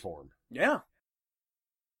superior form. Yeah.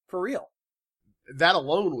 For real. That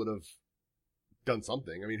alone would have done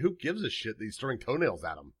something. I mean, who gives a shit that he's throwing toenails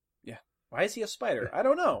at him? Yeah. Why is he a spider? I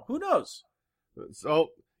don't know. Who knows? So,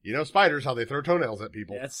 you know spiders, how they throw toenails at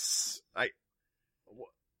people. Yes. I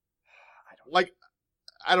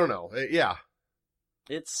don't know. Yeah.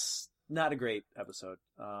 It's not a great episode.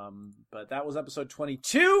 But that was episode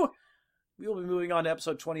 22. We will be moving on to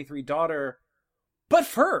episode 23, Daughter. But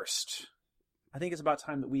first, I think it's about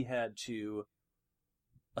time that we head to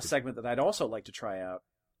a segment that I'd also like to try out.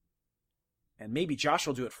 And maybe Josh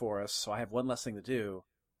will do it for us, so I have one less thing to do,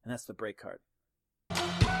 and that's the break card.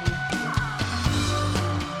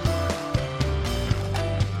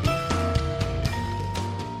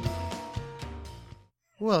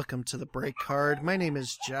 Welcome to the break card. My name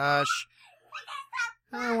is Josh.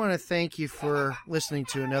 I want to thank you for listening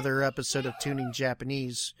to another episode of Tuning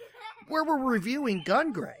Japanese, where we're reviewing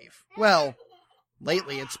Gungrave. Well,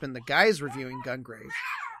 lately it's been the guys reviewing Gungrave.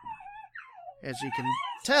 As you can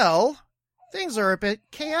tell, things are a bit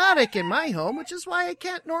chaotic in my home, which is why I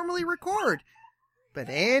can't normally record. But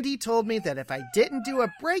Andy told me that if I didn't do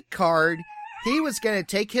a break card, he was going to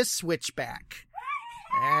take his Switch back.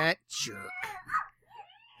 That jerk.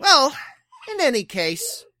 Well, in any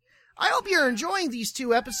case, I hope you're enjoying these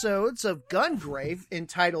 2 episodes of Gungrave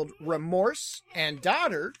entitled Remorse and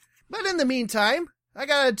Daughter. But in the meantime, I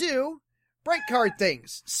gotta do break card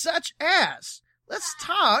things, such as, let's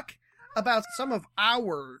talk about some of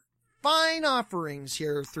our fine offerings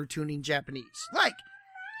here through Tuning Japanese. Like,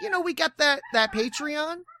 we got that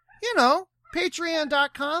Patreon,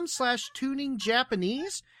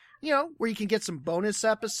 patreon.com/tuningjapanese, where you can get some bonus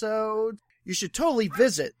episodes. You should totally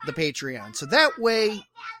visit the Patreon, so that way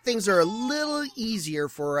things are a little easier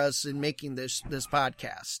for us in making this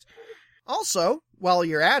podcast. Also, while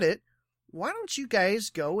you're at it, why don't you guys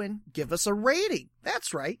go and give us a rating?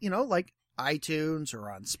 That's right, like iTunes or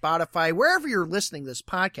on Spotify, wherever you're listening to this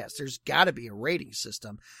podcast, there's got to be a rating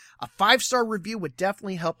system. A 5-star review would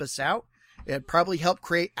definitely help us out. It'd probably help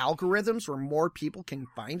create algorithms where more people can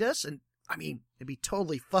find us, and it'd be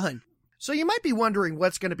totally fun. So you might be wondering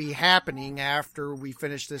what's going to be happening after we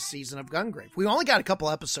finish this season of Gungrave. We only got a couple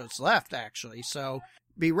episodes left, actually, so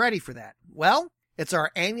be ready for that. Well, it's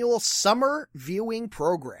our annual summer viewing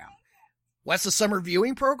program. What's the summer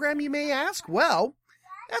viewing program, you may ask? Well,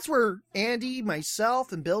 that's where Andy,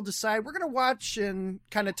 myself, and Bill decide we're going to watch and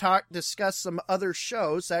kind of discuss some other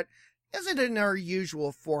shows that isn't in our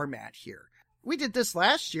usual format here. We did this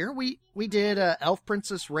last year. We did Elf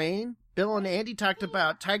Princess Rain. Bill and Andy talked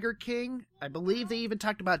about Tiger King. I believe they even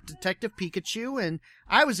talked about Detective Pikachu, and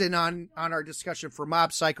I was in on our discussion for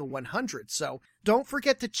Mob Psycho 100, so don't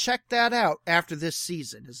forget to check that out after this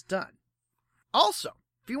season is done. Also,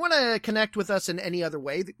 if you want to connect with us in any other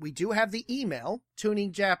way, we do have the email,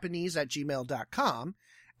 tuningjapanese@gmail.com,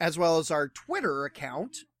 as well as our Twitter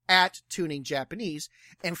account, @tuningjapanese,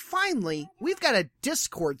 and finally, we've got a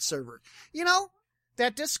Discord server.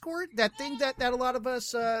 That Discord, that thing that a lot of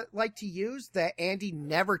us like to use that Andy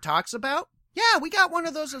never talks about? Yeah, we got one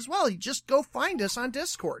of those as well. You just go find us on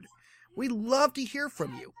Discord. We love to hear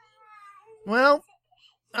from you. Well,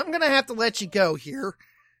 I'm going to have to let you go here.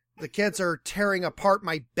 The kids are tearing apart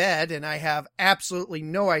my bed, and I have absolutely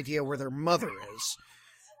no idea where their mother is.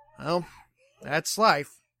 Well, that's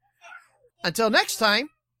life. Until next time,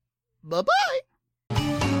 bye-bye.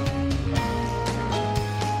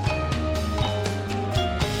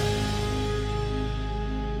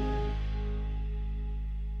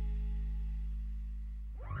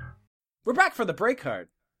 We're back for the break card.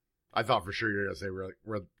 I thought for sure you were going to say we're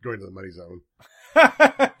going to the money zone.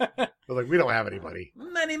 But we don't have any money.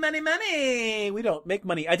 Money. We don't make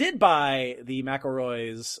money. I did buy the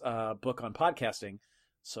McElroy's book on podcasting,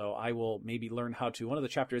 so I will maybe learn how to. One of the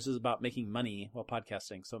chapters is about making money while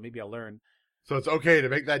podcasting, so maybe I'll learn. So it's okay to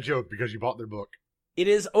make that joke because you bought their book. It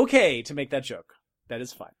is okay to make that joke. That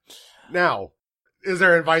is fine. Now, is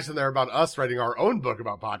there advice in there about us writing our own book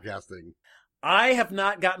about podcasting? I have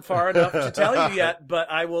not gotten far enough to tell you yet,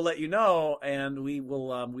 but I will let you know, and we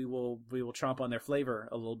will chomp on their flavor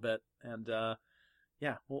a little bit, and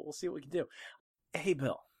we'll see what we can do. Hey,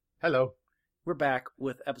 Bill. Hello. We're back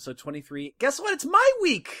with episode 23. Guess what? It's my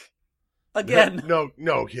week again. No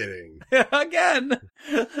kidding. Again.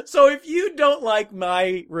 So if you don't like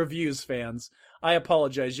my reviews, fans, I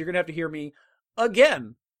apologize. You're gonna have to hear me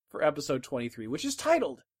again for episode 23, which is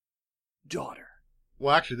titled Daughter.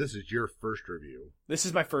 Well, actually, this is your first review. This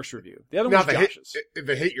is my first review. The other one's Josh's. If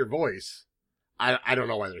they hate your voice, I don't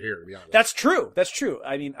know why they're here, to be honest. That's true.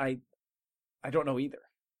 I don't know either.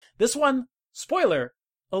 This one, spoiler,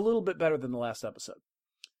 a little bit better than the last episode.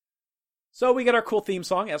 So we get our cool theme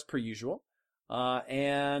song, as per usual.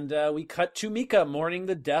 And we cut to Mika mourning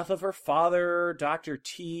the death of her father, Dr.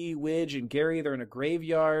 T, Widge, and Gary. They're in a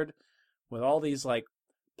graveyard with all these,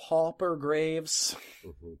 pauper graves.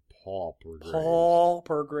 Mm-hmm.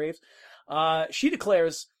 Pauper graves. She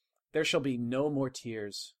declares, "There shall be no more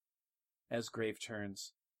tears as Grave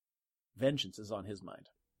turns. Vengeance is on his mind."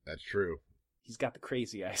 That's true. He's got the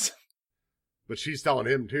crazy eyes. But she's telling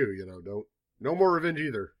him too, No more revenge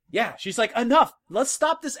either. Yeah, she's like, enough. Let's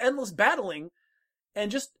stop this endless battling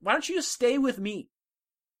and why don't you just stay with me?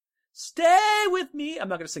 Stay with me. I'm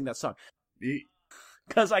not going to sing that song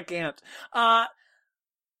because I can't.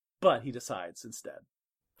 But he decides instead.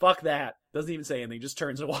 Fuck that. Doesn't even say anything. Just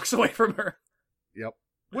turns and walks away from her. Yep.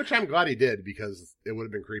 Which I'm glad he did, because it would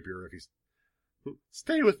have been creepier if he's...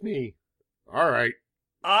 Stay with me. All right.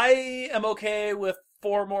 I am okay with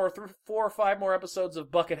 4 or 5 more episodes of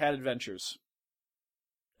Buckethead Adventures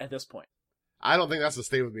at this point. I don't think that's the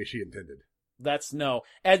stay with me she intended. No.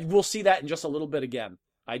 And we'll see that in just a little bit again.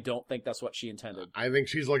 I don't think that's what she intended. I think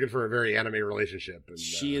she's looking for a very anime relationship. And,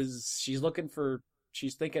 she's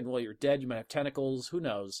thinking, well, you're dead, you might have tentacles, who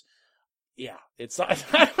knows? Yeah, it's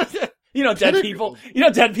you know, dead people. You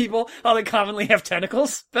know, dead people, how they commonly have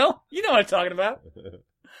tentacles, Bill? You know what I'm talking about.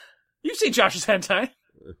 You've seen Josh's hentai.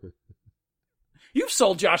 You've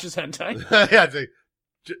sold Josh's hentai. Yeah,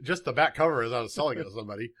 just the back cover as I was selling it to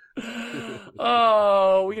somebody.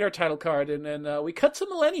 Oh, we get our title card, and then we cut to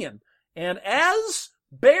Millennium. And as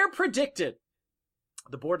Bear predicted,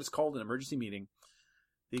 the board has called an emergency meeting.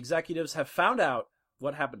 The executives have found out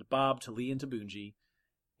what happened to Bob, to Lee, and to Boonji,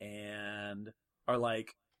 and are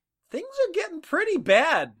like, things are getting pretty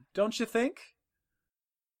bad, don't you think?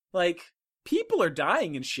 Like, people are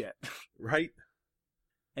dying and shit. Right.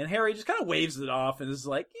 And Harry just kind of waves it off and is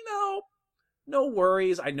like, no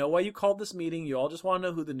worries. I know why you called this meeting. You all just want to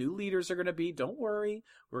know who the new leaders are going to be. Don't worry.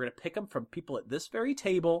 We're going to pick them from people at this very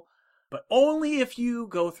table, but only if you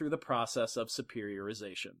go through the process of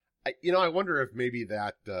superiorization. I wonder if maybe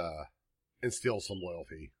that instills some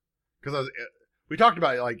loyalty. Because we talked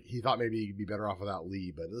about, like, he thought maybe he'd be better off without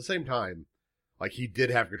Lee, but at the same time, like, he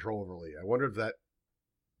did have control over Lee. I wonder if that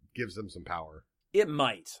gives them some power. It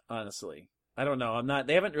might, honestly. I don't know.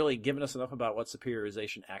 They haven't really given us enough about what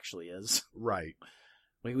superiorization actually is. Right.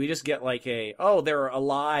 We just get like they're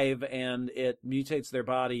alive and it mutates their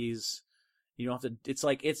bodies. You don't have to, it's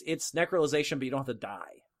like, it's necrolization, but you don't have to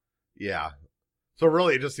die. Yeah. So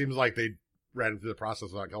really, it just seems like they ran through the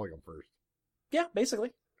process without killing him first. Yeah, basically.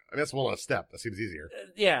 I mean, that's one less step. That seems easier.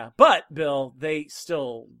 Yeah, but, Bill, they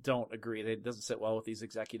still don't agree. It doesn't sit well with these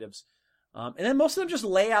executives. And then most of them just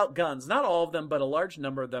lay out guns. Not all of them, but a large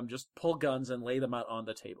number of them just pull guns and lay them out on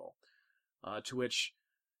the table. To which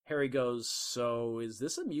Harry goes, so is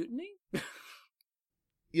this a mutiny?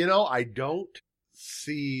 I don't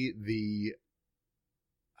see the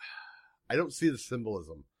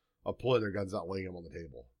symbolism of pulling their guns out, laying them on the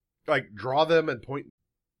table. Like, draw them and point,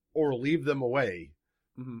 or leave them away.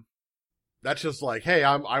 Mm-hmm. That's just like, hey,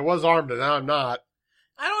 I was armed and now I'm not.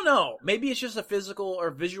 I don't know. Maybe it's just a physical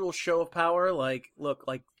or visual show of power. Like, look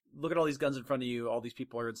at all these guns in front of you. All these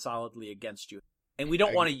people are solidly against you, and we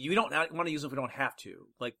don't want to. You don't want to use them if we don't have to.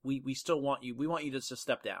 Like, we still want you. We want you to just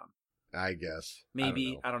step down. I guess.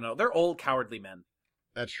 Maybe I don't know. They're old, cowardly men.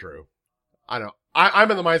 That's true. I know.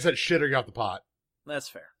 I'm in the mindset, shit or you got the pot. That's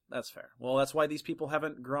fair. Well, that's why these people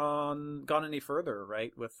haven't gone any further,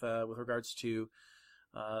 right? With regards to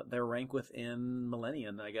their rank within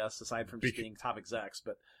Millennium, I guess, aside from just being top execs,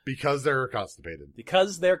 but because they're constipated.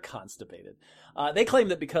 They claim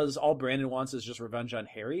that because all Brandon wants is just revenge on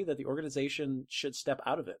Harry, that the organization should step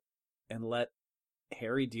out of it and let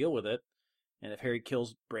Harry deal with it. And if Harry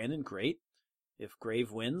kills Brandon, great. If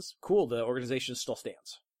Grave wins, cool. The organization still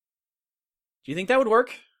stands. Do you think that would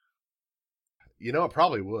work? It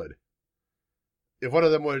probably would. If one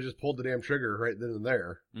of them would have just pulled the damn trigger right then and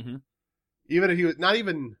there. Mm-hmm. Even if he was not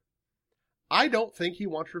even, I don't think he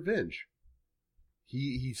wants revenge.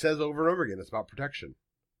 He says over and over again, it's about protection.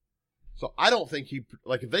 So I don't think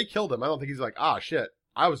if they killed him, I don't think he's like, shit,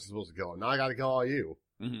 I was supposed to kill him. Now I gotta kill all you.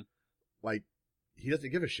 Mm-hmm. Like, he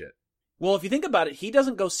doesn't give a shit. Well, if you think about it, he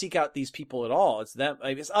doesn't go seek out these people at all. It's them.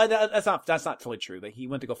 That's not fully true. That he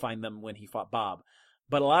went to go find them when he fought Bob.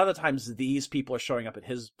 But a lot of the times, these people are showing up at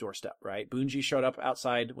his doorstep, right? Boonji showed up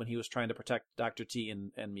outside when he was trying to protect Dr. T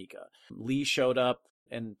and Mika. Lee showed up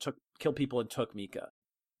and killed people and took Mika.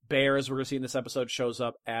 Bear, as we're going to see in this episode, shows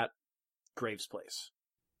up at Grave's place.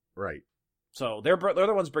 Right. So they're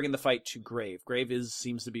the ones bringing the fight to Grave. Grave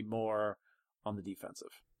seems to be more on the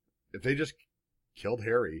defensive. If they just killed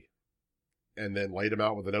Harry and then laid him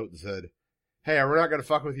out with a note and said, hey, we're not going to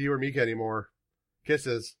fuck with you or Mika anymore.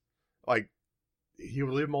 Kisses. Like, he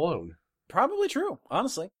would leave him alone. Probably true,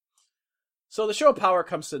 honestly. So the show of power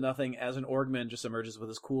comes to nothing as an Orgman just emerges with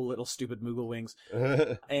his cool little stupid Moogle wings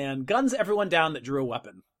and guns everyone down that drew a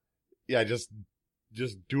weapon. Yeah, just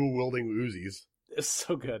dual wielding Uzis. It's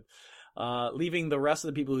so good. Leaving the rest of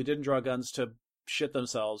the people who didn't draw guns to shit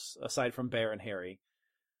themselves, aside from Bear and Harry.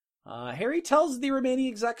 Harry tells the remaining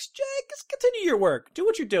execs, just continue your work. Do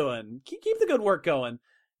what you're doing. Keep the good work going.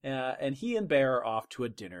 And he and Bear are off to a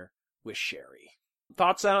dinner with Sherry.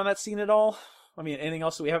 Thoughts on that scene at all? I mean, anything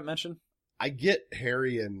else that we haven't mentioned? I get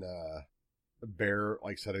Harry and Bear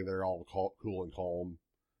like sitting there all cool and calm,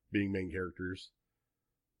 being main characters.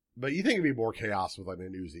 But you think it'd be more chaos with like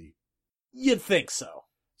an Uzi. You'd think so.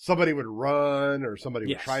 Somebody would run, or somebody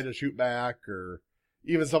would try to shoot back, or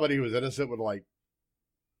even somebody who was innocent would like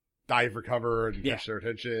dive for cover and catch their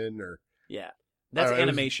attention. Or that's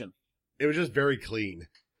animation. It was just very clean.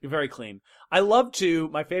 Very clean. I love to.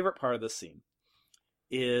 My favorite part of this scene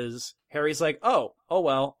is Harry's like, oh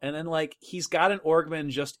well, and then like he's got an Orgman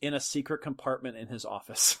just in a secret compartment in his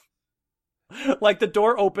office. Like the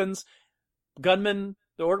door opens, the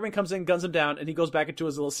Orgman comes in, guns him down, and he goes back into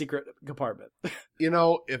his little secret compartment.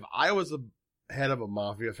 If I was the head of a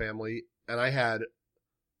mafia family and I had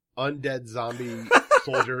undead zombie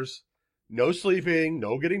soldiers, no sleeping,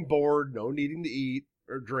 no getting bored, no needing to eat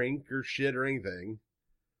or drink or shit or anything,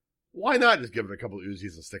 why not just give it a couple of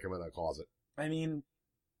Uzis and stick them in a closet? I mean,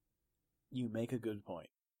 you make a good point.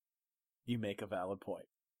 You make a valid point.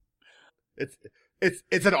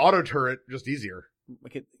 It's an auto turret, just easier.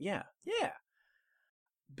 Yeah.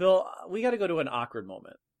 Bill, we got to go to an awkward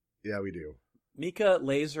moment. Yeah, we do. Mika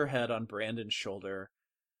lays her head on Brandon's shoulder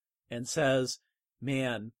and says,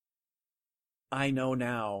 "Man, I know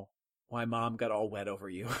now why Mom got all wet over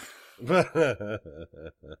you."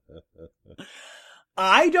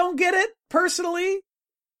 I don't get it, personally.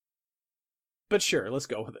 But sure, let's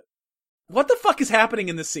go with it. What the fuck is happening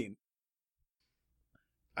in this scene?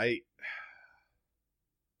 I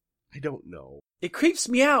don't know. It creeps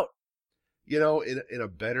me out. In a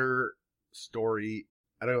better story,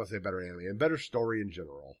 I don't want to say better anime, a better story in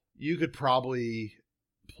general, you could probably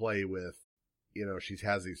play with, she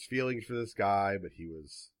has these feelings for this guy, but he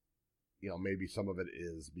was, maybe some of it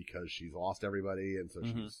is because she's lost everybody, and so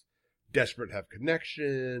she's desperate to have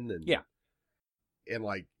connection, and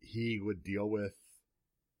like he would deal with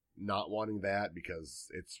not wanting that because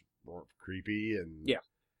it's more creepy, and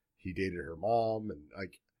he dated her mom, and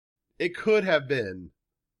like it could have been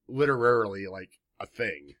literally like a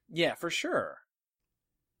thing. Yeah, for sure.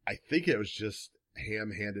 I think it was just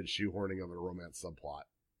ham-handed shoehorning of a romance subplot.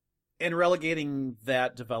 And relegating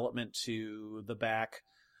that development to the back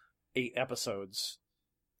 8 episodes,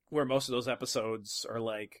 where most of those episodes are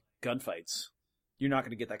like gunfights. You're not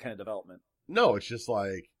going to get that kind of development. No, it's just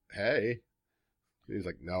like, hey. He's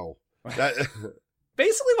like, no. That...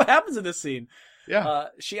 Basically what happens in this scene. Yeah.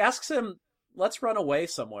 She asks him, let's run away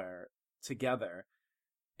somewhere together.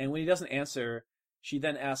 And when he doesn't answer, she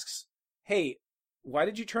then asks, hey, why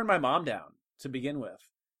did you turn my mom down to begin with?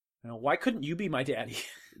 Why couldn't you be my daddy?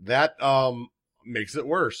 That makes it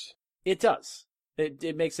worse. It does.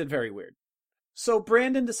 It makes it very weird. So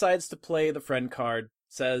Brandon decides to play the friend card,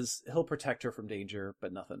 says he'll protect her from danger,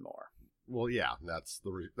 but nothing more. Well, yeah, that's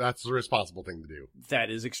the responsible thing to do. That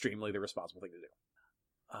is extremely the responsible thing to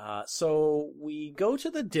do. So we go to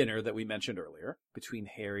the dinner that we mentioned earlier between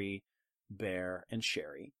Harry, Bear, and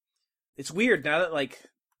Sherry. It's weird now that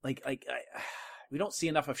we don't see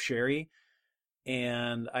enough of Sherry,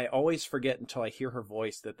 and I always forget until I hear her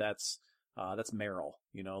voice that's Meryl.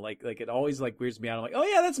 Like it always like weirds me out. I'm like, oh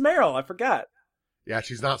yeah, that's Meryl. I forgot. Yeah,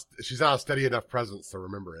 she's not a steady enough presence to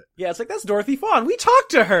remember it. Yeah, it's like that's Dorothy Fawn. We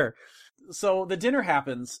talked to her. So the dinner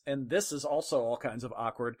happens, and this is also all kinds of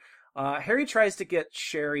awkward. Harry tries to get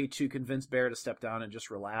Sherry to convince Bear to step down and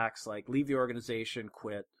just relax, like leave the organization,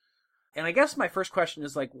 quit. And I guess my first question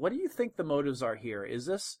is like, what do you think the motives are here? Is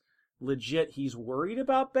this legit he's worried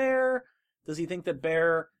about Bear? Does he think that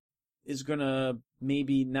Bear is gonna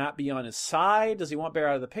maybe not be on his side? Does he want Bear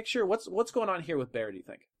out of the picture? What's going on here with Bear, do you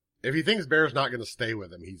think? If he thinks Bear's not going to stay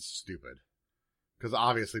with him, he's stupid. Because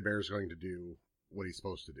obviously Bear's going to do what he's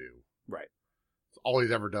supposed to do. Right. It's all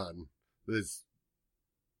he's ever done is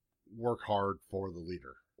work hard for the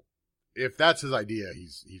leader. If that's his idea,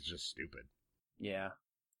 he's just stupid. Yeah.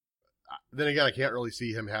 Then again, I can't really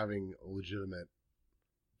see him having a legitimate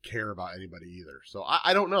care about anybody either. So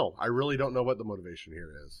I don't know. I really don't know what the motivation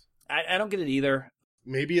here is. I don't get it either.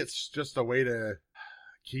 Maybe it's just a way to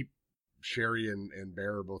keep Sherry and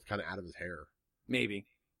Bear both kind of out of his hair. Maybe.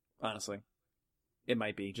 Honestly. It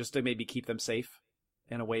might be. Just to maybe keep them safe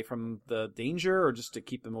and away from the danger, or just to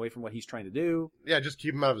keep them away from what he's trying to do. Yeah, just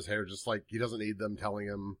keep him out of his hair. Just like he doesn't need them telling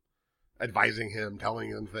him, advising him, telling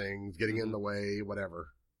him things, getting in the way, whatever.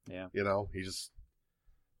 Yeah. He just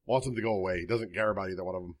wants them to go away. He doesn't care about either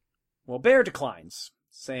one of them. Well, Bear declines,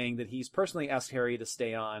 saying that he's personally asked Harry to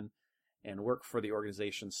stay on and work for the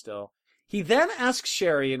organization still. He then asks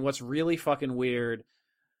Sherry, and what's really fucking weird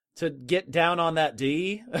to get down on that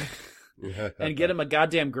D and get him a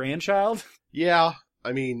goddamn grandchild. Yeah,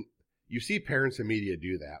 I mean, you see parents in media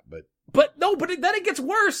do that, but then it gets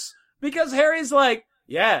worse because Harry's like,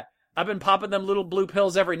 yeah, I've been popping them little blue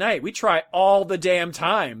pills every night. We try all the damn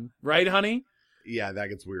time, right, honey? Yeah, that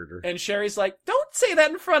gets weirder. And Sherry's like, don't say that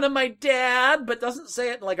in front of my dad, but doesn't say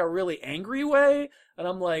it in like a really angry way. And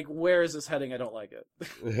I'm like, where is this heading? I don't like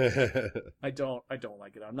it. I don't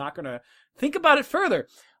like it. I'm not going to think about it further.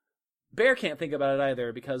 Bear can't think about it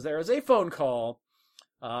either because there is a phone call,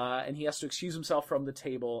 and he has to excuse himself from the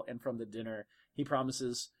table and from the dinner. He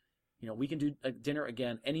promises, we can do a dinner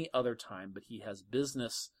again any other time, but he has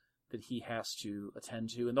business that he has to attend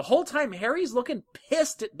to. And the whole time, Harry's looking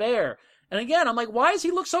pissed at Bear. And again, I'm like, why does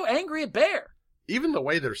he look so angry at Bear? Even the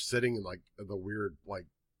way they're sitting in like the weird like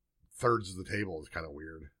thirds of the table is kind of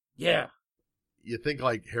weird. Yeah. You think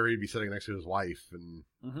like Harry would be sitting next to his wife and,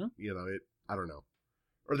 I don't know.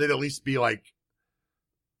 Or they'd at least be like,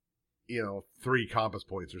 3 compass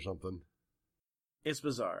points or something. It's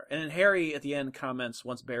bizarre. And Harry at the end comments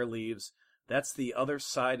once Bear leaves, that's the other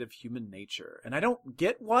side of human nature. And I don't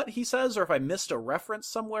get what he says or if I missed a reference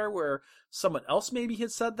somewhere where someone else maybe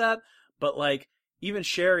had said that. But like, even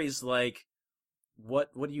Sherry's like, what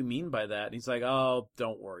do you mean by that? And he's like, oh,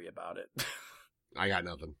 don't worry about it. I got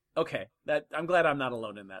nothing. Okay. I'm glad I'm not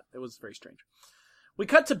alone in that. It was very strange. We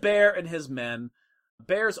cut to Bear and his men.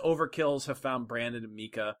 Bear's overkills have found Brandon and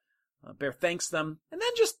Mika. Bear thanks them and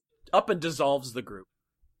then just up and dissolves the group.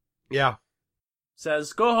 Yeah.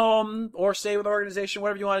 Says, go home or stay with the organization,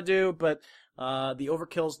 whatever you want to do, but the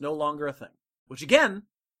overkill's no longer a thing. Which, again,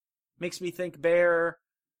 makes me think Bear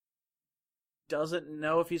doesn't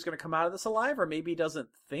know if he's going to come out of this alive, or maybe he doesn't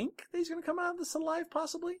think that he's going to come out of this alive,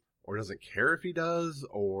 possibly. Or doesn't care if he does,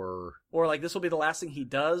 or like this will be the last thing he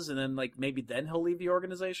does, and then like maybe then he'll leave the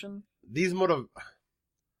organization. These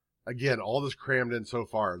again, all this crammed in so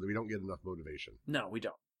far that we don't get enough motivation. No, we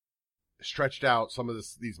don't. Stretched out, some of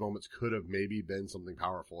these moments could have maybe been something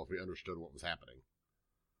powerful if we understood what was happening.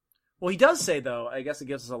 Well, he does say, though, I guess it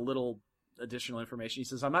gives us a little additional information. He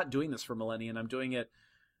says, I'm not doing this for Millennium. I'm doing it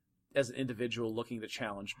as an individual looking to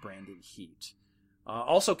challenge Brandon Heat.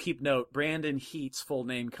 Also keep note, Brandon Heat's full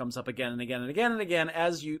name comes up again and again and again and again,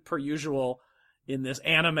 as per usual in this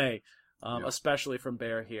anime, especially from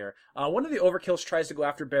Bear here. One of the overkills tries to go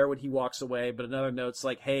after Bear when he walks away, but another note's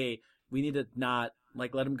like, hey, we need to not,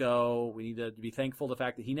 let him go. We need to be thankful for the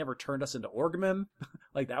fact that he never turned us into Orgmen.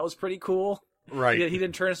 That was pretty cool. Right. He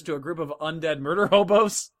didn't turn us into a group of undead murder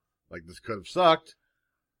hobos. This could have sucked.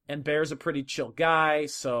 And Bear's a pretty chill guy,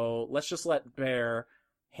 so let's just let Bear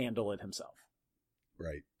handle it himself.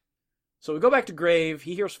 Right. So we go back to Grave.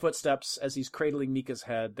 He hears footsteps as he's cradling Mika's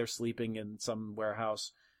head. They're sleeping in some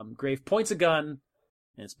warehouse. Grave points a gun,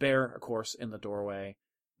 and it's Bear, of course, in the doorway.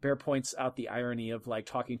 Bear points out the irony of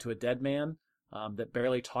talking to a dead man that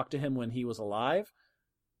barely talked to him when he was alive.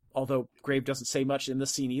 Although Grave doesn't say much in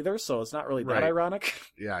this scene either, so it's not really that ironic.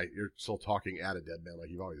 Yeah, you're still talking at a dead man like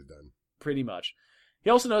you've always done. Pretty much. He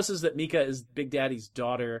also notices that Mika is Big Daddy's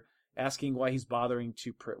daughter, asking why he's bothering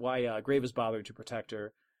to why Grave is bothering to protect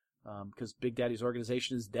her, because Big Daddy's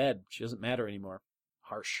organization is dead. She doesn't matter anymore.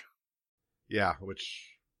 Harsh. Yeah,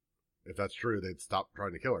 which, if that's true, they'd stop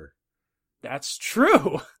trying to kill her. That's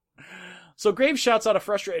true. So Grave shouts out a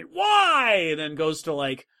frustrated "Why?" and then goes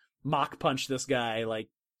to mock punch this guy,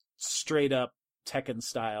 straight up Tekken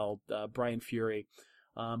style, Brian Fury.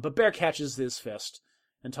 But Bear catches his fist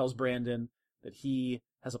and tells Brandon that he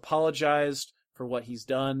has apologized for what he's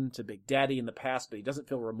done to Big Daddy in the past, but he doesn't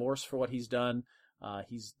feel remorse for what he's done.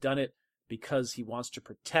 He's done it because he wants to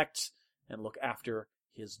protect and look after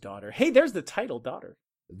his daughter. Hey, there's the title, daughter.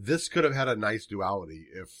 This could have had a nice duality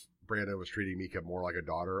if Brandon was treating Mika more like a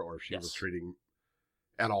daughter, or if she was treating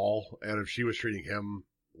at all, and if she was treating him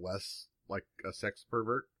less like a sex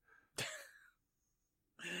pervert.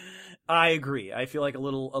 I agree. I feel like a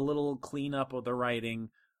little cleanup of the writing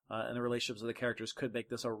and the relationships of the characters could make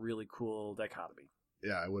this a really cool dichotomy.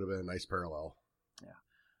 Yeah, it would have been a nice parallel. Yeah.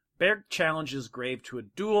 Bear challenges Grave to a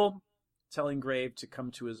duel, telling Grave to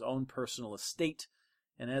come to his own personal estate.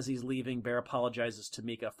 And as he's leaving, Bear apologizes to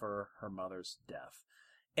Mika for her mother's death.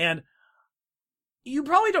 And you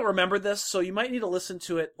probably don't remember this, so you might need to listen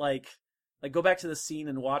to it, go back to the scene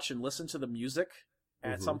and watch and listen to the music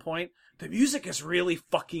at some point. The music is really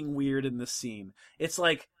fucking weird in this scene. It's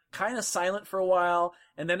kind of silent for a while,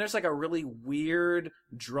 and then there's a really weird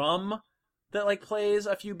drum that plays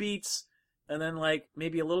a few beats, and then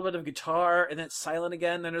maybe a little bit of guitar, and then it's silent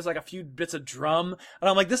again, then there's a few bits of drum, and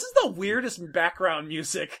I'm like, this is the weirdest background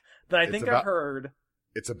music that I think I've heard.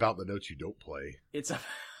 It's about the notes you don't play. It's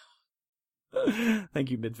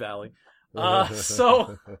Thank you, Mid-Valley.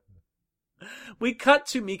 So we cut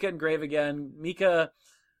to Mika and Grave again. Mika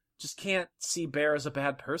just can't see Bear as a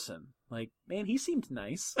bad person. Like, man, he seemed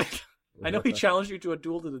nice. I know he challenged you to a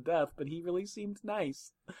duel to the death, but he really seemed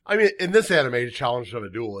nice. I mean, in this anime, challenge of a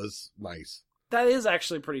duel is nice. That is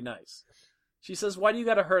actually pretty nice. She says, why do you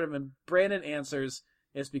gotta hurt him? And Brandon answers,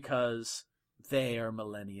 it's because they are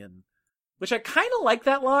Millennium. Which I kind of like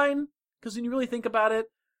that line, because when you really think about it,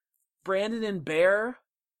 Brandon and Bear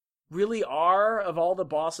really are, of all the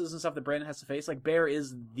bosses and stuff that Brandon has to face, like, Bear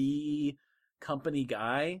is the company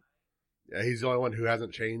guy. Yeah, he's the only one who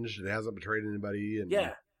hasn't changed and hasn't betrayed anybody. And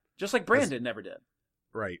yeah, just like Brandon never did.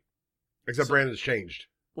 Right. Except Brandon's changed.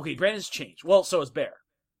 Okay, Brandon's changed. Well, so is Bear.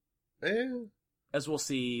 Eh. As we'll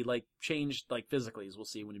see, like, changed, like, physically, as we'll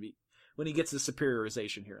see when he gets his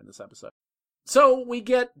superiorization here in this episode. So we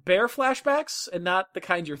get Bear flashbacks, and not the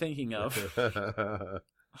kind you're thinking of.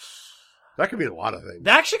 That could be a lot of things.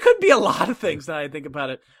 That actually could be a lot of things now I think about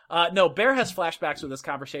it. No, Bear has flashbacks with his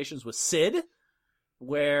conversations with Sid,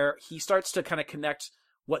 where he starts to kind of connect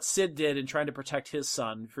what Sid did in trying to protect his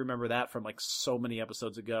son, if you remember that from like so many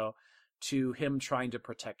episodes ago, to him trying to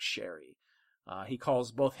protect Sherry. He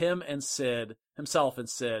calls both himself and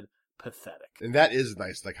Sid, pathetic. And that is a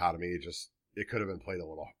nice dichotomy. It could have been played a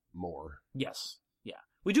little more. Yes. Yeah.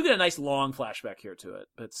 We do get a nice long flashback here to it,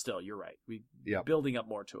 but still, you're right. Building up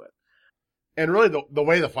more to it. And really, the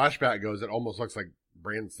way the flashback goes, it almost looks like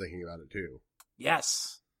Brandon's thinking about it, too.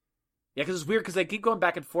 Yes. Yeah, because it's weird, because they keep going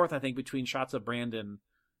back and forth, I think, between shots of Brandon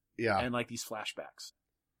and, like, these flashbacks.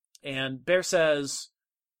 And Bear says,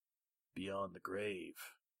 beyond the grave,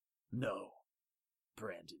 no,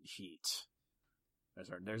 Brandon Heat.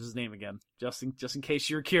 There's his name again, just in case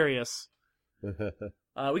you're curious.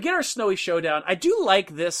 We get our snowy showdown. I do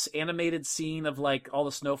like this animated scene of like all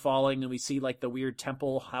the snow falling, and we see like the weird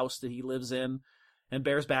temple house that he lives in, and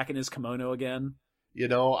Bear's back in his kimono again. You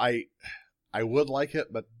know, I would like it,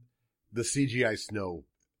 but the CGI snow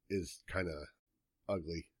is kind of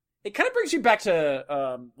ugly. It kind of brings you back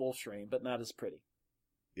to Wolf's Rain, but not as pretty.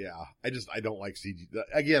 Yeah, I don't like CGI.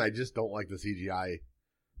 Again, I just don't like the CGI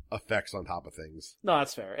effects on top of things. No,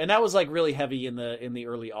 that's fair. And that was like really heavy in the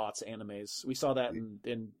early aughts animes. We saw that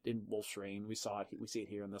in Wolf's Rain. We see it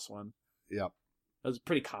here in this one. Yep. That was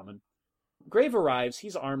pretty common. Grave arrives,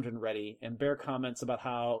 he's armed and ready, and Bear comments about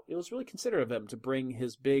how it was really considerate of him to bring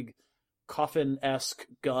his big coffin-esque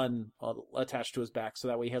gun attached to his back so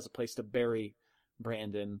that way he has a place to bury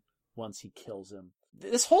Brandon once he kills him.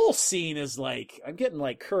 This whole scene is like, I'm getting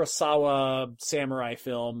like Kurosawa samurai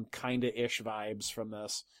film kinda-ish vibes from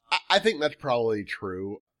this. I think that's probably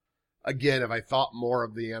true. Again, if I thought more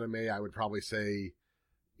of the anime, I would probably say,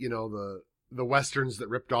 you know, the westerns that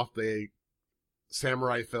ripped off the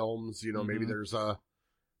samurai films, you know, maybe there's a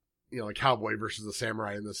cowboy versus a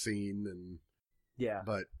samurai in the scene, and yeah.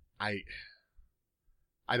 But I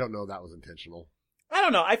don't know if that was intentional. I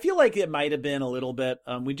don't know. I feel like it might have been a little bit.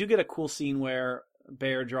 We do get a cool scene where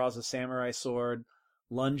Bear draws a samurai sword,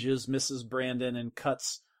 lunges, misses Brandon, and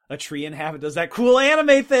cuts a tree in half. It does that cool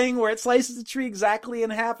anime thing where it slices the tree exactly in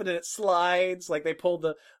half and then it slides. Like they pulled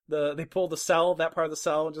the cell, that part of the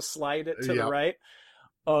cell, and just slide it to the right.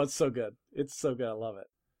 Oh, it's so good. It's so good. I love it.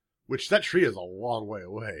 Which that tree is a long way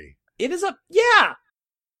away. It is yeah!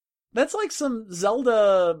 That's like some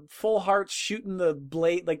Zelda full heart shooting the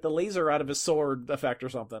blade, like the laser out of his sword effect or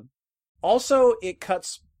something. Also, it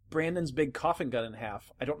cuts Brandon's big coffin gun in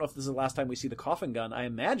half. I don't know if this is the last time we see the coffin gun. I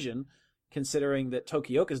imagine, considering that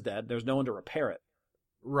Tokioka's dead, there's no one to repair it.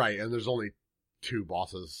 Right, and there's only 2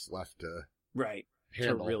 bosses left to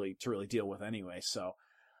handle. to really deal with anyway. So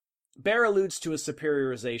Bear alludes to his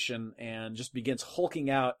superiorization and just begins hulking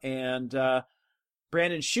out, and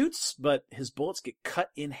Brandon shoots, but his bullets get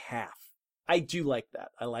cut in half. I do like that.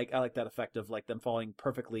 I like that effect of like them falling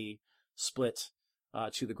perfectly split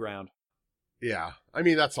to the ground. Yeah, I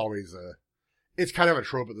mean that's always it's kind of a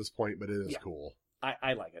trope at this point, but it is cool.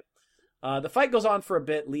 I like it. The fight goes on for a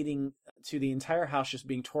bit, leading to the entire house just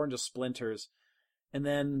being torn to splinters, and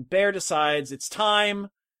then Bear decides it's time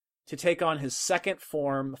to take on his second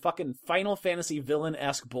form, fucking Final Fantasy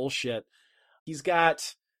villain-esque bullshit. He's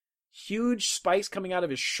got huge spikes coming out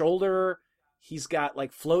of his shoulder. He's got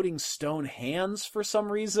like floating stone hands for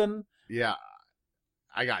some reason. Yeah,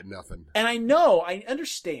 I got nothing. And I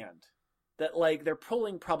understand that like they're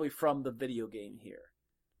pulling probably from the video game here.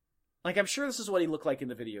 Like I'm sure this is what he looked like in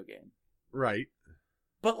the video game. Right.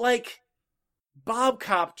 But like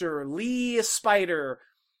Bobcopter, Lee Spider,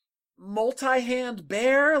 multi-hand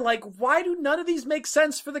Bear, like why do none of these make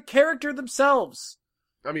sense for the character themselves?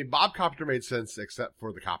 I mean, Bobcopter made sense except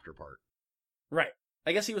for the copter part. Right.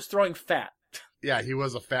 I guess he was throwing fat. Yeah, he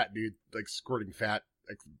was a fat dude, like squirting fat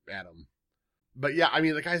at him. But yeah, I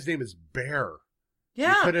mean, the guy's name is Bear.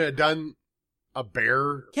 Yeah. You could have done a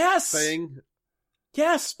bear thing.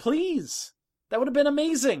 Yes, please. That would have been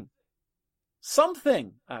amazing.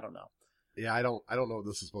 Something. I don't know. Yeah, I don't know what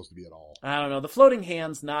this is supposed to be at all. I don't know. The floating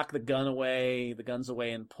hands knock the guns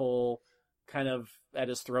away and pull kind of at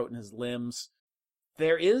his throat and his limbs.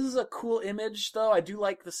 There is a cool image, though. I do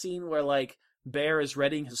like the scene where, like, Bear is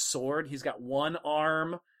readying his sword. He's got one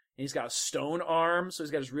arm, and he's got a stone arm. So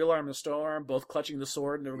he's got his real arm and a stone arm, both clutching the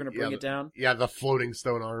sword, and they're going to bring it down. Yeah, the floating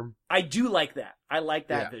stone arm. I do like that. I like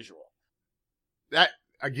that visual. That,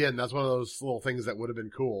 again, that's one of those little things that would have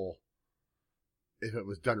been cool if it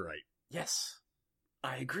was done right. Yes,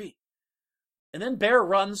 I agree. And then Bear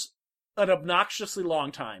runs an obnoxiously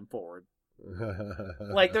long time forward.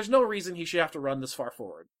 Like, there's no reason he should have to run this far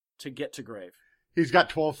forward to get to Grave. He's got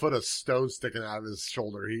 12 foot of stone sticking out of his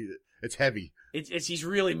shoulder. It's heavy. He's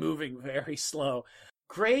really moving very slow.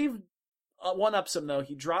 Grave one-ups him, though.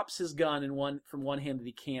 He drops his gun from one hand that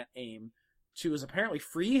he can't aim to his apparently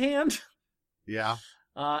free hand. Yeah.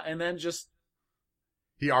 And then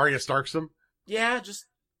he Arya Starks him? Yeah, just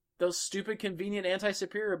those stupid, convenient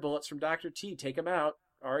anti-superior bullets from Dr. T. Take him out.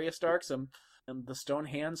 Arya Starks him. And the stone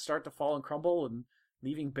hands start to fall and crumble, and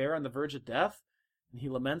leaving Bear on the verge of death. And he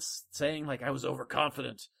laments, saying, like, I was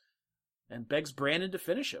overconfident, and begs Brandon to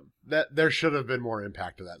finish him. There should have been more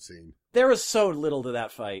impact to that scene. There was so little to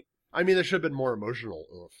that fight. I mean, there should have been more emotional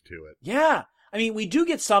oomph to it. Yeah. I mean, we do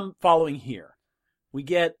get some following here. We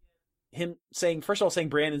get him saying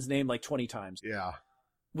Brandon's name like 20 times. Yeah.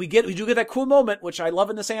 We do get that cool moment, which I love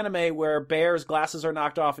in this anime, where Bear's glasses are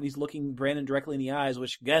knocked off and he's looking Brandon directly in the eyes,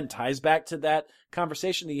 which again ties back to that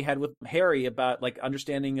conversation that he had with Harry about like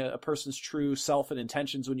understanding a person's true self and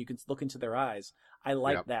intentions when you can look into their eyes. I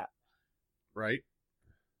like that. Right.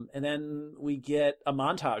 And then we get a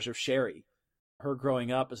montage of Sherry, her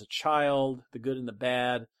growing up as a child, the good and the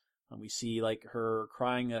bad. And we see like her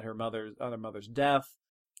crying at her mother's death.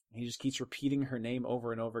 He just keeps repeating her name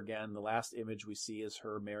over and over again. The last image we see is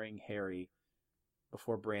her marrying Harry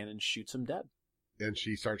before Brandon shoots him dead. And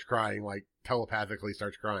she starts crying, like telepathically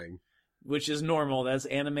starts crying. Which is normal. That's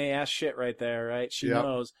anime-ass shit right there, right? She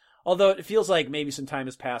knows. Although it feels like maybe some time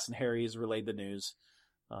has passed and Harry has relayed the news.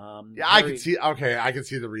 Harry, I can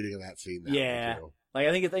see the reading of that scene. Like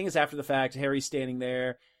I think the thing is after the fact, Harry's standing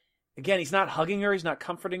there. Again, he's not hugging her. He's not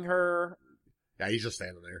comforting her. Yeah, he's just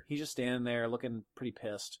standing there. He's just standing there looking pretty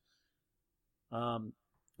pissed.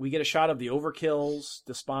 We get a shot of the overkills,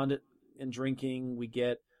 despondent and drinking. We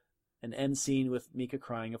get an end scene with Mika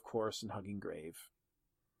crying, of course, and hugging Grave.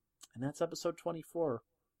 And that's episode 24.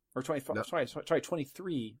 Or 24, no. Sorry,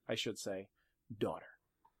 23, I should say. Daughter.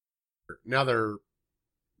 Now they're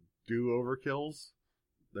overkills?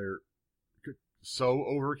 They're so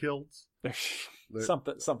overkills?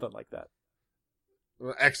 Something like that.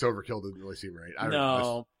 Well, X overkill didn't really seem right.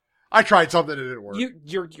 No. I tried something and it didn't work.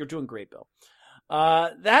 You're doing great, Bill.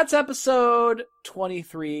 That's episode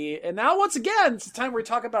 23. And now, once again, it's the time where we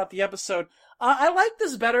talk about the episode. I like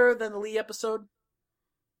this better than the Lee episode.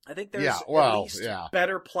 I think there's at least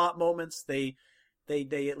better plot moments. They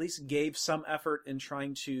at least gave some effort in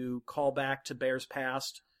trying to call back to Bear's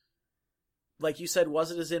past. Like you said, was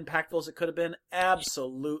it as impactful as it could have been?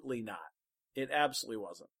 Absolutely not. It absolutely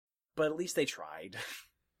wasn't. But at least they tried.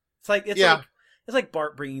 It's like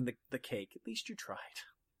Bart bringing the cake. At least you tried.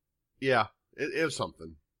 Yeah, it was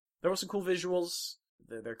something. There were some cool visuals.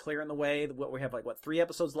 They're clearing the way. We have 3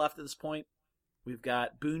 episodes left at this point. We've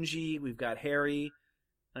got Bunji, we've got Harry,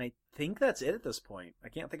 and I think that's it at this point. I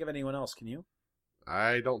can't think of anyone else. Can you?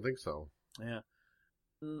 I don't think so. Yeah.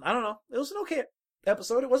 I don't know. It was an okay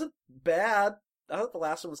episode. It wasn't bad. I thought the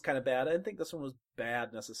last one was kind of bad. I didn't think this one was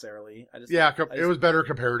bad necessarily. It was better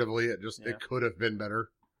comparatively. It could have been better.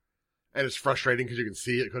 And it's frustrating because you can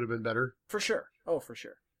see it could have been better. For sure. Oh, for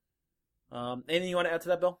sure. Anything you want to add to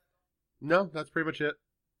that, Bill? No, that's pretty much it.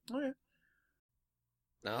 Okay.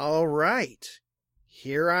 All right.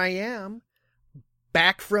 Here I am,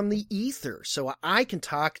 back from the ether, so I can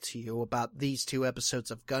talk to you about these 2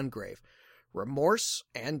 episodes of Gungrave, Remorse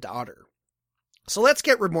and Daughter. So let's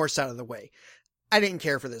get Remorse out of the way. I didn't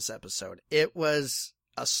care for this episode. It was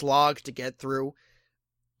a slog to get through.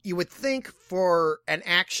 You would think for an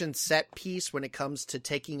action set piece when it comes to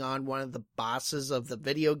taking on one of the bosses of the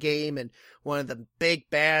video game and one of the big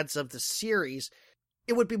bads of the series,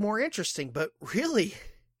 it would be more interesting, but really,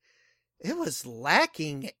 it was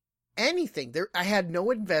lacking anything. I had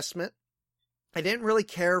no investment. I didn't really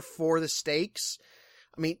care for the stakes.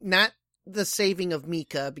 I mean, not the saving of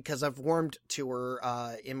Mika, because I've warmed to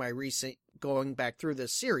her in my recent going back through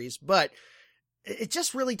this series, but it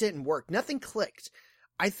just really didn't work. Nothing clicked.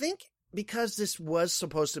 I think because this was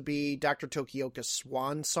supposed to be Dr. Tokioka's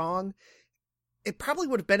swan song, it probably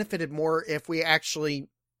would have benefited more if we actually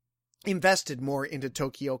invested more into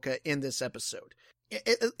Tokioka in this episode.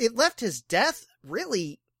 It left his death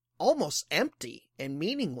really almost empty and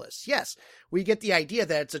meaningless. Yes, we get the idea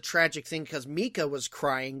that it's a tragic thing because Mika was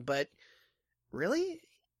crying, but really,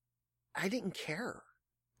 I didn't care.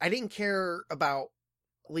 I didn't care about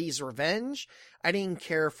Lee's revenge. I didn't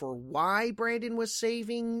care for why Brandon was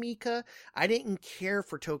saving Mika. I didn't care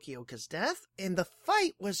for Tokioka's death. And the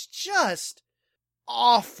fight was just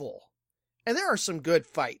awful. And there are some good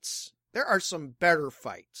fights. There are some better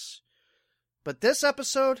fights. But this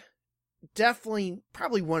episode, definitely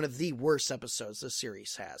probably one of the worst episodes this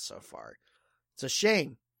series has so far. It's a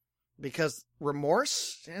shame. Because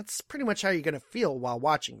remorse, that's pretty much how you're going to feel while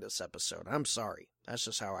watching this episode. I'm sorry. That's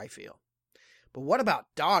just how I feel. But what about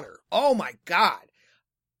Daughter? Oh my God.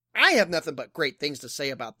 I have nothing but great things to say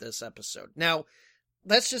about this episode. Now,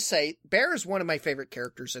 let's just say Bear is one of my favorite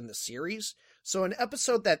characters in the series. So an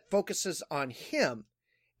episode that focuses on him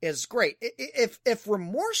is great. If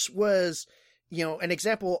Remorse was, an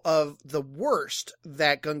example of the worst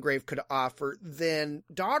that Gungrave could offer, then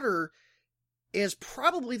Daughter is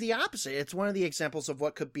probably the opposite. It's one of the examples of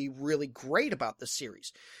what could be really great about the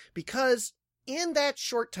series. Because in that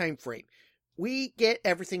short time frame, we get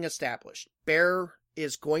everything established. Bear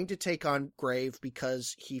is going to take on Grave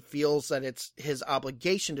because he feels that it's his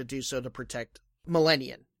obligation to do so to protect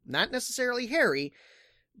Millennium. Not necessarily Harry,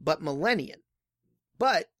 but Millennium.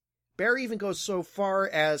 But Bear even goes so far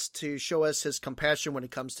as to show us his compassion when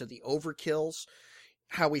it comes to the overkills.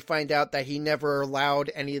 How we find out that he never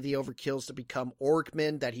allowed any of the overkills to become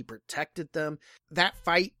Orgmen, that he protected them. That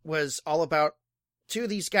fight was all about two of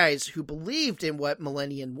these guys who believed in what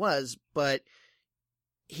Millennium was, but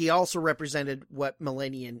he also represented what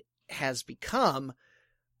Millennium has become.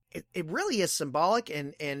 It really is symbolic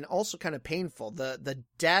and also kind of painful. The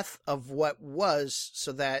death of what was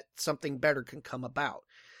so that something better can come about.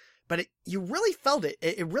 But you really felt it.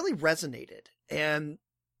 It really resonated. And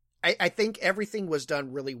I think everything was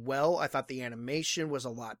done really well. I thought the animation was a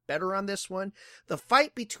lot better on this one. The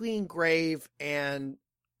fight between Grave and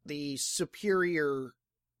the superior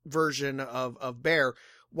version of Bear,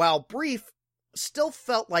 while brief, still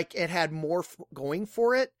felt like it had more going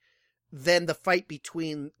for it than the fight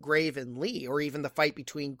between Grave and Lee, or even the fight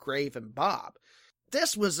between Grave and Bob.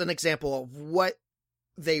 This was an example of what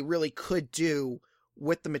they really could do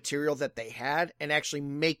with the material that they had and actually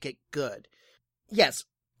make it good. Yes,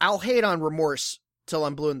 I'll hate on Remorse till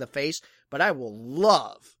I'm blue in the face, but I will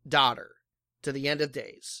love Daughter to the end of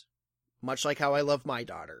days. Much like how I love my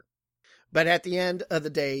daughter. But at the end of the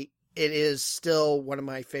day, it is still one of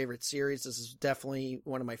my favorite series. This is definitely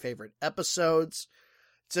one of my favorite episodes.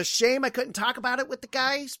 It's a shame I couldn't talk about it with the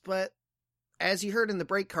guys, but as you heard in the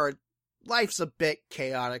break card, life's a bit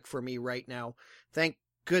chaotic for me right now. Thank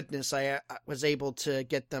goodness I was able to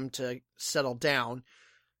get them to settle down.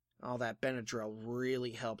 All that Benadryl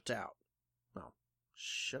really helped out. Well,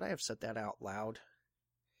 should I have said that out loud?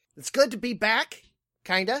 It's good to be back,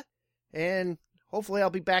 kinda. And hopefully I'll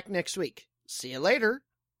be back next week. See you later.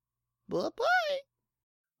 Bye-bye.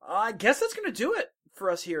 I guess that's going to do it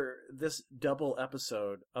for us here, this double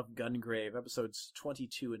episode of Gungrave, episodes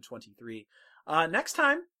 22 and 23. Next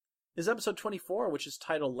time is episode 24, which is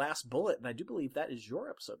titled Last Bullet, and I do believe that is your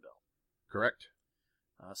episode, Bill. Correct.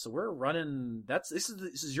 So we're running. This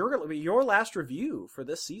is your last review for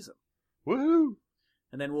this season. Woohoo!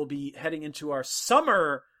 And then we'll be heading into our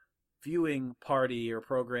summer viewing party or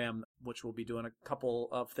program, which we'll be doing a couple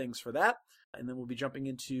of things for that. And then we'll be jumping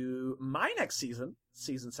into my next season,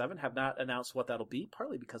 season 7. Have not announced what that'll be,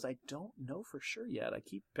 partly because I don't know for sure yet. I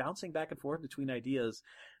keep bouncing back and forth between ideas,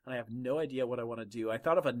 and I have no idea what I want to do. I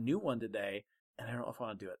thought of a new one today, and I don't know if I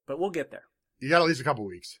want to do it, but we'll get there. You got at least a couple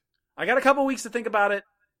weeks. I got a couple weeks to think about it.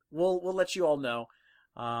 We'll let you all know.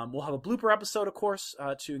 We'll have a blooper episode, of course,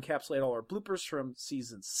 to encapsulate all our bloopers from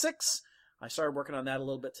season 6. I started working on that a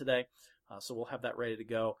little bit today, so we'll have that ready to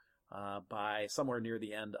go by somewhere near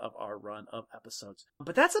the end of our run of episodes.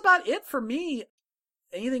 But that's about it for me.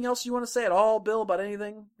 Anything else you want to say at all, Bill, about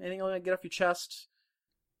anything? Anything you want to get off your chest?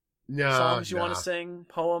 No. Songs you want to sing?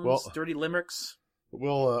 Poems? Dirty limericks?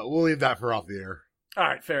 We'll leave that for off the air. All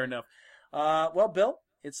right, fair enough. Well, Bill,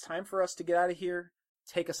 it's time for us to get out of here.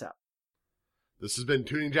 Take us out. This has been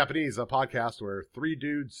Tuning Japanese, a podcast where 3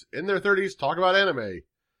 dudes in their 30s talk about anime.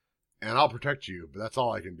 And I'll protect you, but that's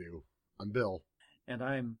all I can do. I'm Bill. And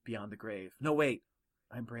I'm Beyond the Grave. No, wait.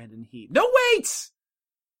 I'm Brandon Heat. No, wait!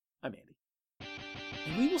 I'm Andy.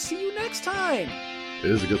 And we will see you next time. It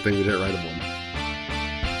is a good thing we didn't write him one.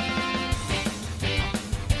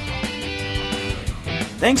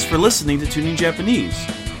 Thanks for listening to Tuning Japanese.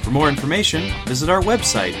 For more information, visit our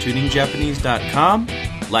website, tuningjapanese.com,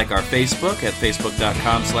 like our Facebook at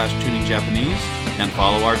facebook.com/tuningjapanese, and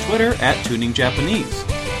follow our Twitter at tuningjapanese.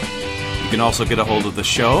 You can also get a hold of the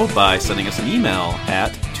show by sending us an email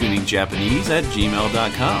at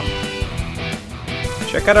tuningjapanese@gmail.com.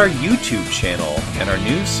 Check out our YouTube channel and our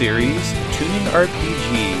new series, Tuning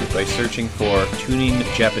RPG, by searching for Tuning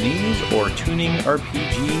Japanese or Tuning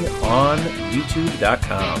RPG on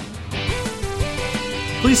youtube.com.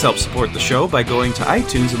 Please help support the show by going to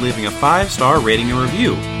iTunes and leaving a 5-star rating and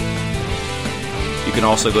review. You can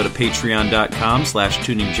also go to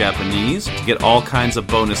patreon.com/tuningjapanese to get all kinds of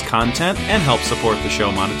bonus content and help support the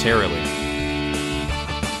show monetarily.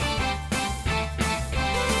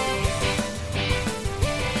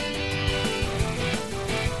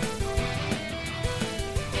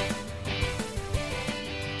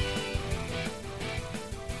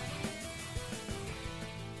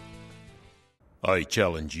 I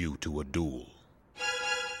challenge you to a duel.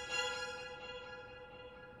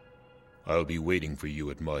 I'll be waiting for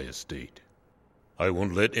you at my estate. I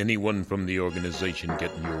won't let anyone from the organization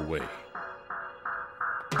get in your way.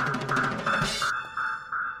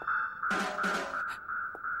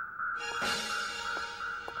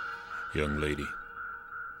 Young lady,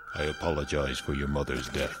 I apologize for your mother's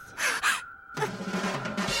death.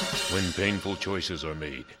 When painful choices are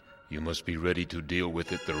made, you must be ready to deal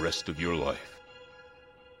with it the rest of your life.